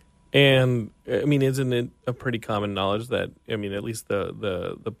 Right. And I mean, isn't it a pretty common knowledge that, I mean, at least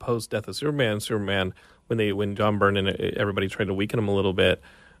the post death of Superman, when John Byrne and everybody tried to weaken him a little bit,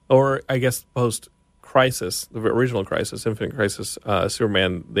 or I guess post Crisis, the original Crisis, Infinite Crisis,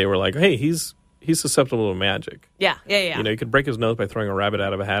 Superman, they were like, hey, he's susceptible to magic. Yeah. You know, you could break his nose by throwing a rabbit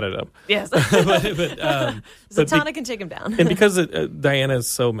out of a hat at him. Yes. but Zatanna can take him down. and because Diana is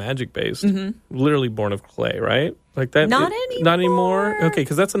so magic based, literally born of clay, right? Like that. Not Not anymore. anymore. Okay,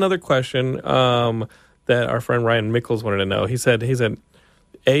 because that's another question that our friend Ryan Mickles wanted to know. He said,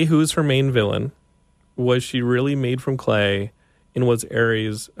 A, who's her main villain? Was she really made from clay? And was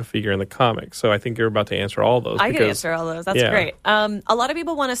Ares a figure in the comics? So I think you're about to answer all those. I can answer all those. That's yeah. great. A lot of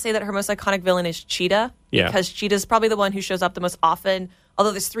people want to say that her most iconic villain is Cheetah Yeah. because Cheetah's probably the one who shows up the most often.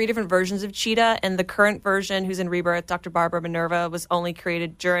 Although there's 3 different versions of Cheetah, and the current version, who's in Rebirth, Dr. Barbara Minerva, was only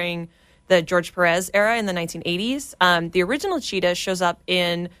created during the George Perez era in the 1980s. The original Cheetah shows up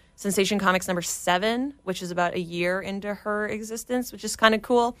in Sensation Comics number 7, which is about a year into her existence, which is kind of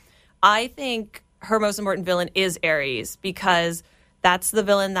cool. I think her most important villain is Ares because that's the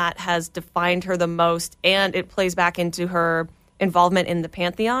villain that has defined her the most, and it plays back into her involvement in the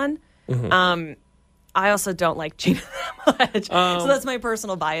Pantheon. I also don't like Cheetah that much, so that's my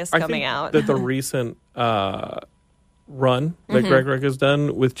personal bias coming out. That the recent run that Greg Rucka has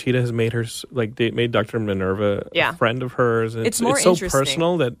done with Cheetah has made her made Dr. Minerva a friend of hers. And It's more so interesting.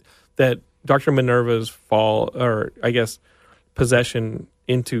 personal that Dr. Minerva's fall, or I guess possession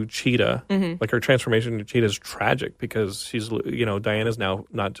into Cheetah, like her transformation into Cheetah, is tragic because she's, Diana's now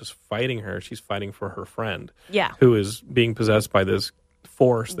not just fighting her, she's fighting for her friend, who is being possessed by this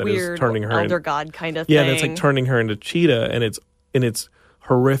force that Weird is turning her elder god kind of thing. Yeah, that's like turning her into Cheetah, and it's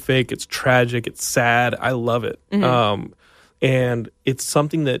horrific, it's tragic, it's sad. I love it. And it's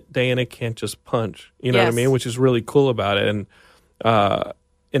something that Diana can't just punch. You know what I mean? Which is really cool about it. And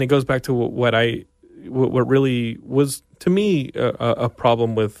it goes back to what really was to me a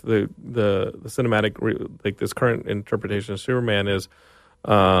problem with the cinematic, like this current interpretation of Superman is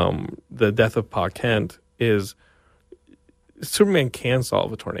the death of Pa Kent is. Superman can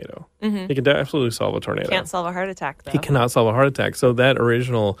solve a tornado. He can absolutely solve a tornado. Can't solve a heart attack, though. He cannot solve a heart attack. So that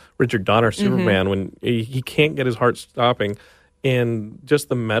original Richard Donner Superman, when he can't get his heart stopping, and just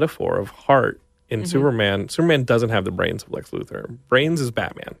the metaphor of heart in Superman doesn't have the brains of Lex Luthor. Brains is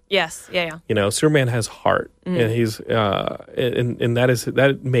Batman. Yes, yeah. Superman has heart, and he's and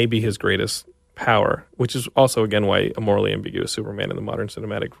that may be his greatest power, which is also again why a morally ambiguous Superman in the modern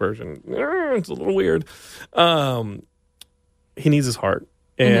cinematic version it's a little weird. He needs his heart.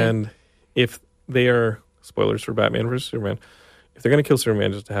 And if they are, spoilers for Batman versus Superman, if they're going to kill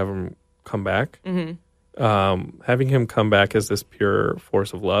Superman just to have him come back, having him come back as this pure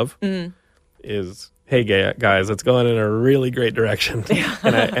force of love, is, hey, guys, it's going in a really great direction.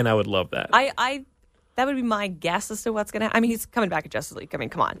 and I would love that. That would be my guess as to what's going to happen. I mean, he's coming back at Justice League. I mean,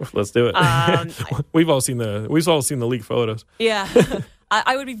 come on. Let's do it. We've all seen the leaked photos. Yeah.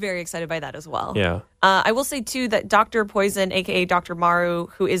 I would be very excited by that as well. Yeah. I will say, too, that Dr. Poison, a.k.a. Dr. Maru,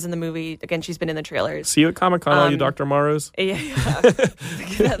 who is in the movie, again, she's been in the trailers. See you at Comic-Con, all you Dr. Marus. Yeah.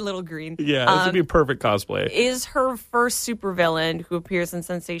 That little green. Yeah, this would be a perfect cosplay. Is her first supervillain who appears in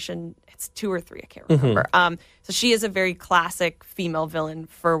Sensation. It's 2 or 3, I can't remember. So she is a very classic female villain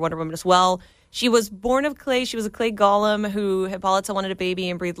for Wonder Woman as well. She was born of clay. She was a clay golem who Hippolyta wanted a baby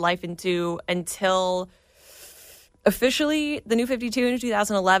and breathed life into until... Officially, the New 52 in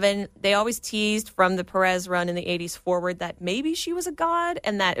 2011, they always teased from the Perez run in the 80s forward that maybe she was a god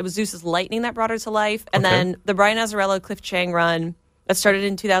and that it was Zeus's lightning that brought her to life. And then the Brian Azzarello, Cliff Chiang run that started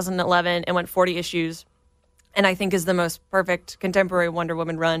in 2011 and went 40 issues, and I think is the most perfect contemporary Wonder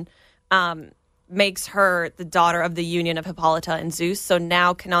Woman run, makes her the daughter of the union of Hippolyta and Zeus. So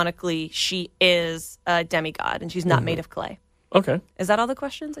now, canonically, she is a demigod, and she's not made of clay. Okay. Is that all the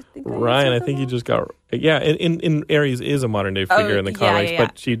questions? I think. Ryan, I think you just got... Yeah, in Ares is a modern-day figure in the comics,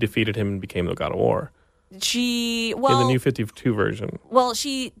 but she defeated him and became the God of War. In the New 52 version. Well,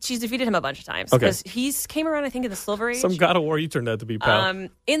 she's defeated him a bunch of times. Because he's came around, I think, in the Silver Age. Some God of War you turned out to be, pal.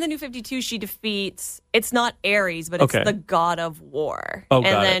 In the New 52, she defeats... It's not Ares, but it's the God of War. And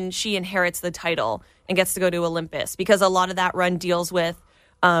then she inherits the title and gets to go to Olympus. Because a lot of that run deals with...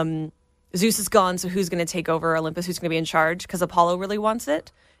 Zeus is gone, so who's going to take over Olympus? Who's going to be in charge? Because Apollo really wants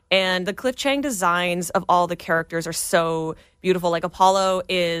it. And the Cliff Chiang designs of all the characters are so beautiful. Like Apollo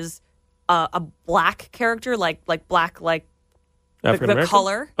is a black character, like black, like the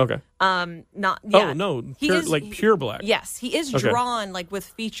color. Okay. Pure black. Yes, he is drawn like with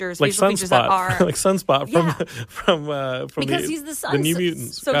features, like facial features that are like Sunspot from because he's the sun. The New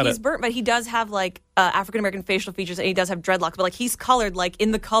Mutants. So he's burnt, but he does have like African American facial features, and he does have dreadlocks. But like he's colored like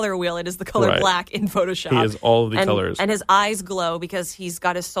in the color wheel, it is the color black in Photoshop. He is all of the colors, and his eyes glow because he's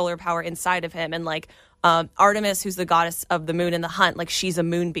got his solar power inside of him. And like Artemis, who's the goddess of the moon and the hunt, like she's a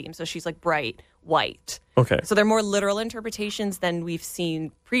moonbeam, so she's like bright white. Okay. So they're more literal interpretations than we've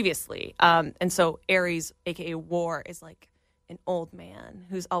seen previously. And so Ares, a.k.a. War, is like an old man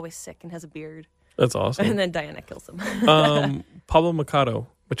who's always sick and has a beard. That's awesome. And then Diana kills him. Pablo Machado.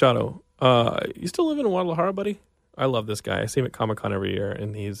 You still live in Guadalajara, buddy? I love this guy. I see him at Comic-Con every year,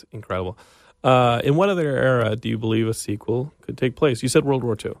 and he's incredible. In what other era do you believe a sequel could take place? You said World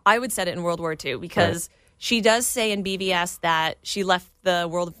War II. I would set it in World War II because she does say in BVS that she left the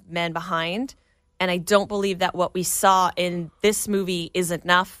world of men behind. And I don't believe that what we saw in this movie is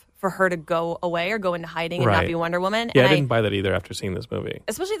enough for her to go away or go into hiding and not be Wonder Woman. Yeah, and I didn't buy that either after seeing this movie.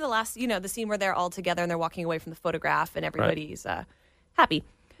 Especially the last, the scene where they're all together and they're walking away from the photograph and everybody's happy.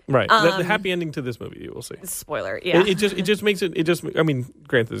 Right. The happy ending to this movie, you will see. Spoiler, yeah. It just makes it, I mean,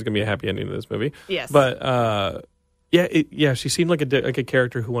 granted, there's going to be a happy ending to this movie. Yes. But, she seemed like a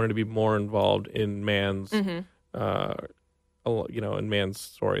character who wanted to be more involved in man's, in man's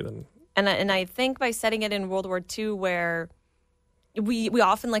story than... And I think by setting it in World War II, where we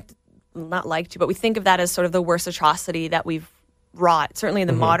often but we think of that as sort of the worst atrocity that we've wrought, certainly in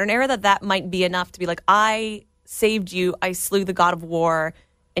the modern era, that might be enough to be like, I saved you, I slew the god of war,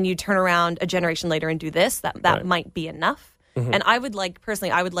 and you turn around a generation later and do this. That might be enough. And I would like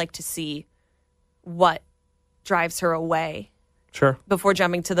to see what drives her away. Sure. Before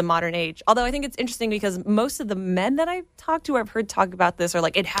jumping to the modern age. Although I think it's interesting because most of the men that I've talked to, I've heard talk about this, are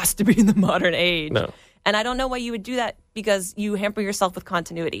like, it has to be in the modern age. No. And I don't know why you would do that because you hamper yourself with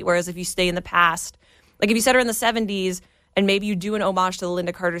continuity. Whereas if you stay in the past, like if you set her in the 70s and maybe you do an homage to the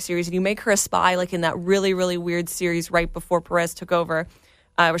Linda Carter series and you make her a spy like in that really, really weird series right before Perez took over,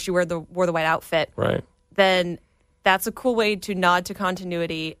 where she wore the white outfit. Right. Then that's a cool way to nod to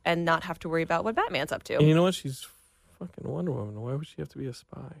continuity and not have to worry about what Batman's up to. And you know what? She's fucking Wonder Woman. Why would she have to be a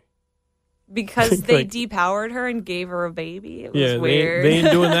spy? Because they depowered her and gave her a baby. It was weird. They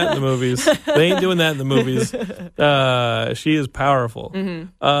ain't doing that in the movies. She is powerful.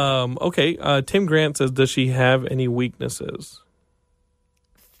 Okay. Tim Grant says, does she have any weaknesses?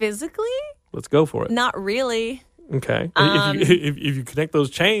 Physically? Let's go for it. Not really. Okay. If you connect those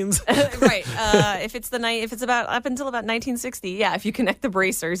chains, right? If it's about up until about 1960, yeah. If you connect the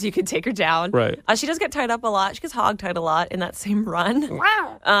bracers, you could take her down. Right. She does get tied up a lot. She gets hogtied a lot in that same run.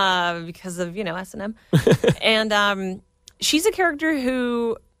 Wow. Because of S&M, and she's a character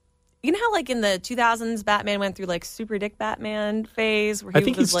who, how like in the 2000s, Batman went through like Super Dick Batman phase. Where I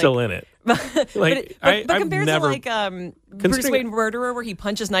think he's still in it. Like, but I've compared never, to like Bruce Wayne Murderer, where he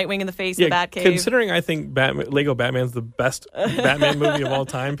punches Nightwing in the face in the Batcave. Considering I think Lego Batman's the best Batman movie of all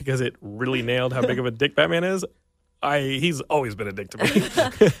time because it really nailed how big of a dick Batman is. He's always been a dick to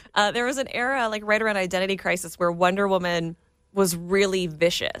me. There was an era, like right around Identity Crisis, where Wonder Woman was really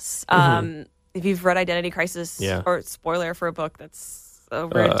vicious. If you've read Identity Crisis, or spoiler for a book that's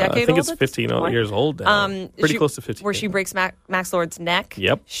over a decade old. I think it's 15 years old now. Pretty close to 15. Where she breaks Max Lord's neck.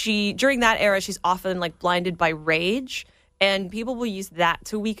 Yep. During that era, she's often like blinded by rage, and people will use that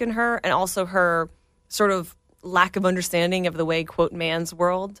to weaken her, and also her sort of lack of understanding of the way, quote, man's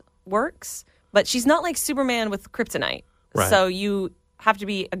world works. But she's not like Superman with kryptonite. Right. So you have to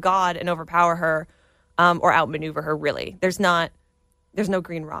be a god and overpower her or outmaneuver her, really. There's no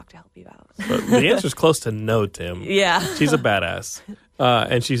green rock to help you out. But the answer's close to no, Tim. Yeah. She's a badass.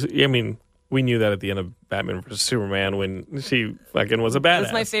 And we knew that at the end of Batman vs. Superman when she fucking was a badass.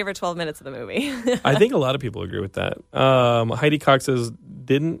 That's my favorite 12 minutes of the movie. I think a lot of people agree with that. Heidi Cox says,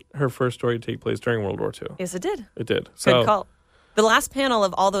 didn't her first story take place during World War II? Yes, it did. It did. Good call. The last panel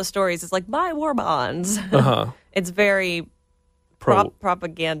of all those stories is like, buy war bonds. It's very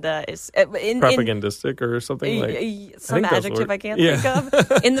propaganda. Propagandistic or something like some adjective I can't think of.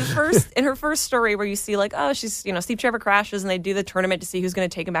 In her first story where you see like, oh, she's, Steve Trevor crashes and they do the tournament to see who's going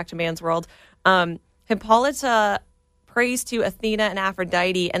to take him back to man's world. Hippolyta prays to Athena and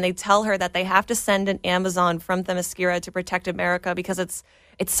Aphrodite, and they tell her that they have to send an Amazon from Themyscira to protect America because it's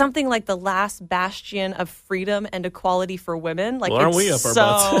something like the last bastion of freedom and equality for women. Like, aren't we up our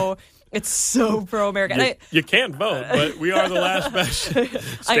butts? It's so pro-American. You can't vote, but we are the last bastion.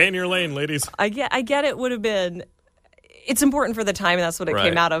 Stay in your lane, ladies. I get it would have been... It's important for the time, and that's what it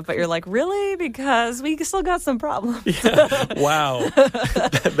came out of. But you're like, really? Because we still got some problems. Yeah. Wow.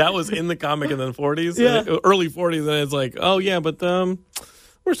 That was in the comic in the 40s, early 40s, and it's like, oh, yeah, but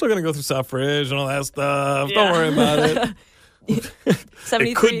we're still going to go through suffrage and all that stuff. Yeah. Don't worry about it.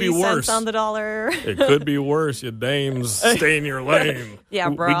 73 cents on the dollar. It could be worse, you dames. Stay in your lane. Yeah,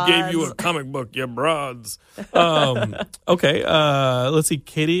 broads. We gave you a comic book, you broads. Okay, let's see.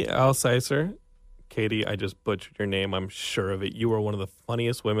 Katie Alsicer. Katie, I just butchered your name. I'm sure of it. You are one of the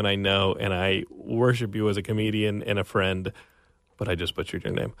funniest women I know, and I worship you as a comedian and a friend, but I just butchered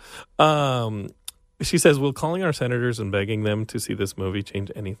your name. She says, will calling our senators and begging them to see this movie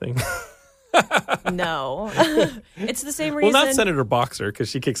change anything? No. It's the same reason. Well, not Senator Boxer, because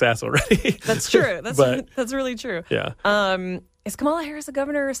she kicks ass already. That's true. That's really true. Yeah. Is Kamala Harris a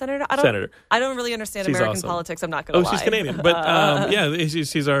governor or a senator? Senator. I don't really understand American politics. I'm not going to lie. Oh, she's Canadian. But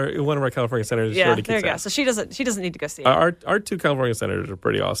she's one of our California senators. Yeah, there you go. So she doesn't need to go see it. Our two California senators are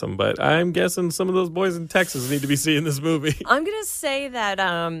pretty awesome, but I'm guessing some of those boys in Texas need to be seeing this movie. I'm going to say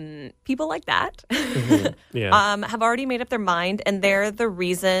that people like that have already made up their mind, and they're the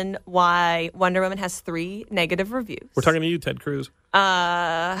reason why Wonder Woman has 3 negative reviews. We're talking to you, Ted Cruz.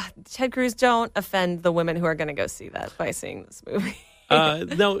 Ted Cruz, don't offend the women who are going to go see that by seeing this movie.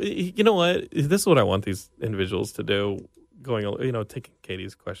 No, you know what? This is what I want these individuals to do. Taking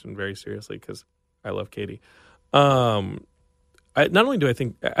Katie's question very seriously because I love Katie. Not only do I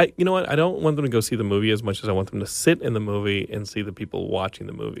think, I don't want them to go see the movie as much as I want them to sit in the movie and see the people watching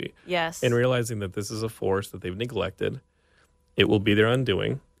the movie. Yes. And realizing that this is a force that they've neglected. It will be their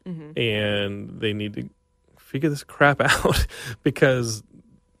undoing. Mm-hmm. And they need to figure this crap out because,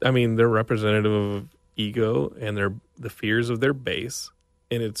 they're representative of ego and the fears of their base,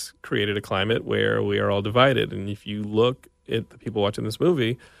 and it's created a climate where we are all divided. And if you look at the people watching this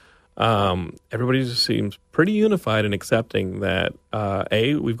movie, everybody just seems pretty unified in accepting that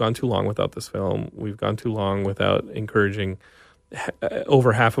we've gone too long without this film. We've gone too long without encouraging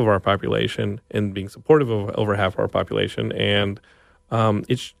over half of our population and being supportive of over half of our population. And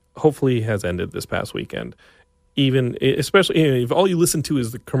it hopefully has ended this past weekend. Especially if all you listen to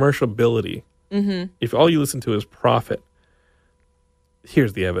is the commercialability, if all you listen to is profit,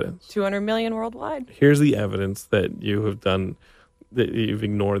 here's the evidence. 200 million worldwide. Here's the evidence that you have done, that you've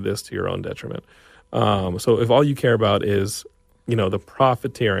ignored this to your own detriment. So if all you care about is, the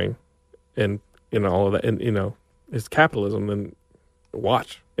profiteering and, all of that, and, is capitalism, then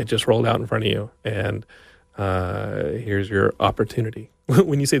watch. It just rolled out in front of you. And here's your opportunity.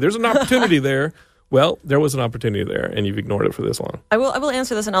 When you say there's an opportunity there, well, there was an opportunity there, and you've ignored it for this long. I will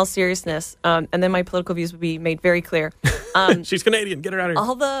answer this in all seriousness, and then my political views will be made very clear. She's Canadian. Get her out of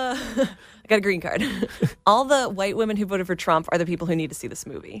here. I got a green card. All the white women who voted for Trump are the people who need to see this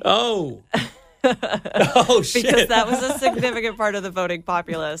movie. Oh. Oh, shit. Because that was a significant part of the voting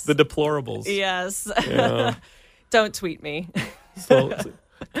populace. The deplorables. Yes. Yeah. Don't tweet me.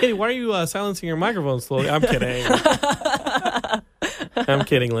 Katie, why are you silencing your microphone slowly? I'm kidding. I'm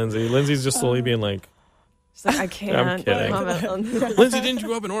kidding, Lindsay. Lindsay's just slowly being like, She's like, I can't. I'm kidding. comment on this. Lindsay, didn't you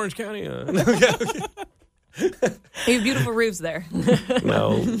grow up in Orange County? You have beautiful roofs there.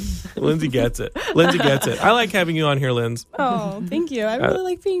 No, Lindsay gets it. Lindsay gets it. I like having you on here, Linz. Oh, thank you. I really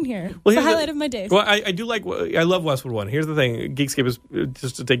like being here. Well, it's the highlight of my day. Well, I do like. I love Westwood One. Here's the thing: Geekscape is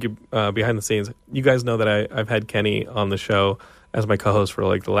just to take you behind the scenes. You guys know that I've had Kenny on the show as my co-host for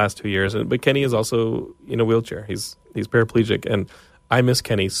like the last 2 years, but Kenny is also in a wheelchair. He's paraplegic, and I miss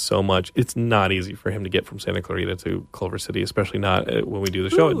Kenny so much. It's not easy for him to get from Santa Clarita to Culver City, especially not when we do the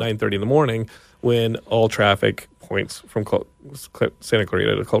show at 9:30 in the morning, when all traffic points from Santa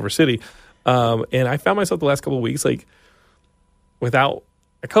Clarita to Culver City. And I found myself the last couple of weeks like without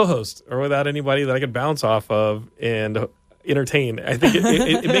a co-host or without anybody that I could bounce off of and entertain. I think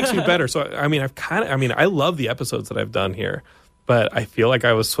it makes me better. So I love the episodes that I've done here. But I feel like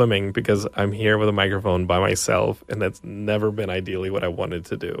I was swimming because I'm here with a microphone by myself, and that's never been ideally what I wanted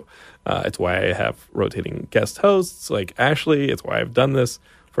to do. It's why I have rotating guest hosts like Ashley. It's why I've done this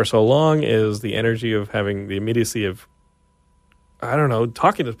for so long, is the energy of having the immediacy of, I don't know,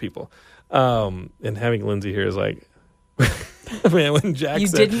 talking to people. And having Lindsay here is like, man, when Jack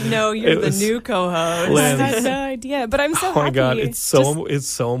said, didn't know you're the new co-host. I had no idea, but I'm so happy. Oh my God, it's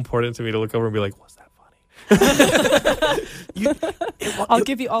so important to me to look over and be like, what's that funny? I'll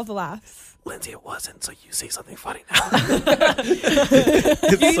give you all the laughs. Lindsay, it wasn't, so you say something funny now. You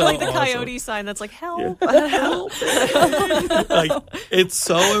so like the awesome. coyote sign that's like, help. Yeah. Help. Like, it's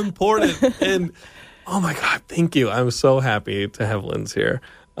so important. And oh my God, thank you. I'm so happy to have Linz here.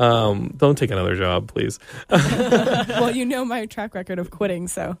 Don't take another job, please. Well, you know my track record of quitting,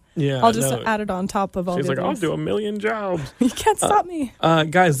 so yeah, I'll just add it on top of all She's the like, others. I'll do 1,000,000 jobs. You can't stop me.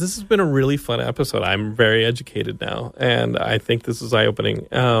 Guys, this has been a really fun episode. I'm very educated now, and I think this is eye-opening.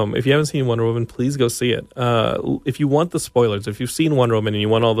 If you haven't seen Wonder Woman, please go see it. If you want the spoilers, if you've seen Wonder Woman and you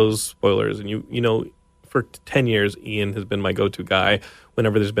want all those spoilers, and you know, for 10 years, Ian has been my go-to guy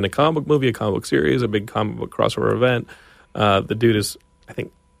whenever there's been a comic book movie, a comic book series, a big comic book crossover event. The dude is, I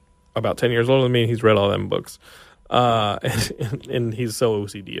think, about 10 years older than me. He's read all them books. And he's so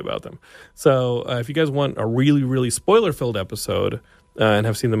OCD about them. So if you guys want a really, really spoiler-filled episode and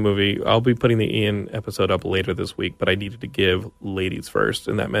have seen the movie, I'll be putting the Ian episode up later this week, but I needed to give ladies first,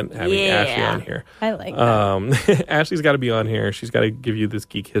 and that meant having Ashley on here. I like that. Ashley's got to be on here. She's got to give you this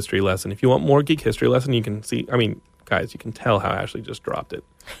Geek History lesson. If you want more Geek History lesson, you can see, guys, you can tell how Ashley just dropped it.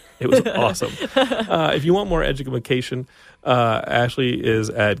 It was awesome. If you want more education, Ashley is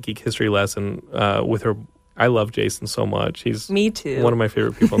at Geek History Lesson with her. I love Jason so much. He's Me too. One of my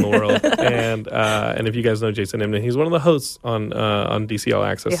favorite people in the world. And if you guys know Jason Imden, he's one of the hosts on DC All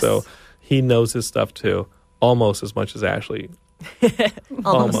Access. Yes. So he knows his stuff too, almost as much as Ashley.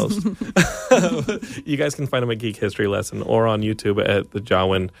 Almost. You guys can find him at Geek History Lesson or on YouTube at the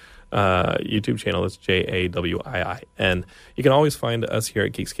Jawin YouTube channel. It's JAWIIN. You can always find us here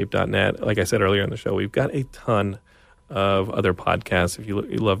at Geekscape.net. Like I said earlier in the show, we've got a ton of other podcasts. If you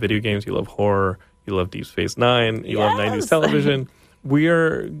love video games, you love horror, you love Deep Space Nine, you love 90s television. We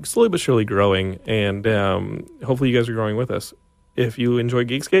are slowly but surely growing, and hopefully you guys are growing with us. If you enjoy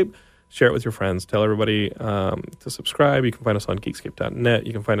Geekscape, share it with your friends. Tell everybody to subscribe. You can find us on Geekscape.net.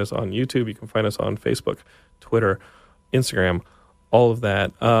 You can find us on YouTube. You can find us on Facebook, Twitter, Instagram, all of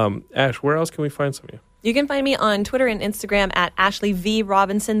that. Ash, where else can we find some of you? You can find me on Twitter and Instagram at Ashley V.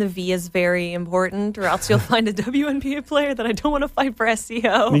 Robinson. The V is very important, or else you'll find a WNBA player that I don't want to fight for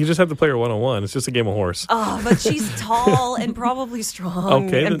SEO. You just have to play her one-on-one. It's just a game of horse. Oh, but she's tall and probably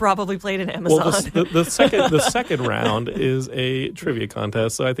strong and probably played in Amazon. Well, the second round is a trivia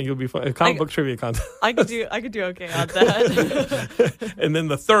contest, so I think it'll be fun. A comic book trivia contest. I could do okay on that. And then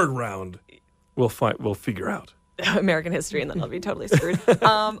the third round, we'll figure out American history, and then I'll be totally screwed.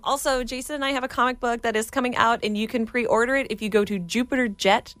 Also, Jason and I have a comic book that is coming out, and you can pre-order it if you go to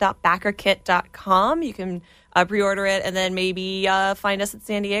jupiterjet.backerkit.com. You can pre-order it, and then maybe find us at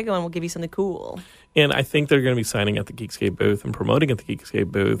San Diego, and we'll give you something cool. And I think they're going to be signing at the Geekscape booth and promoting at the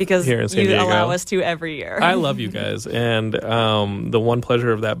Geekscape booth because here in San Diego. You allow us to every year. I love you guys, and the one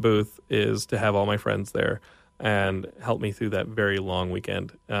pleasure of that booth is to have all my friends there and help me through that very long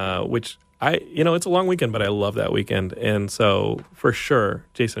weekend, which it's a long weekend, but I love that weekend. And so, for sure,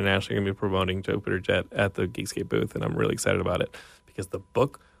 Jason and Ashley are going to be promoting Jupiter Jet at the Geekscape booth, and I'm really excited about it because the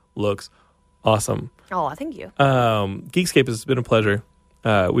book looks awesome. Oh, thank you. Geekscape has been a pleasure.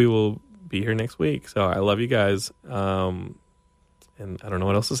 We will be here next week, so I love you guys. And I don't know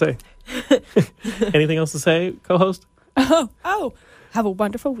what else to say. Anything else to say, co-host? Oh, have a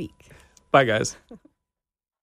wonderful week. Bye, guys.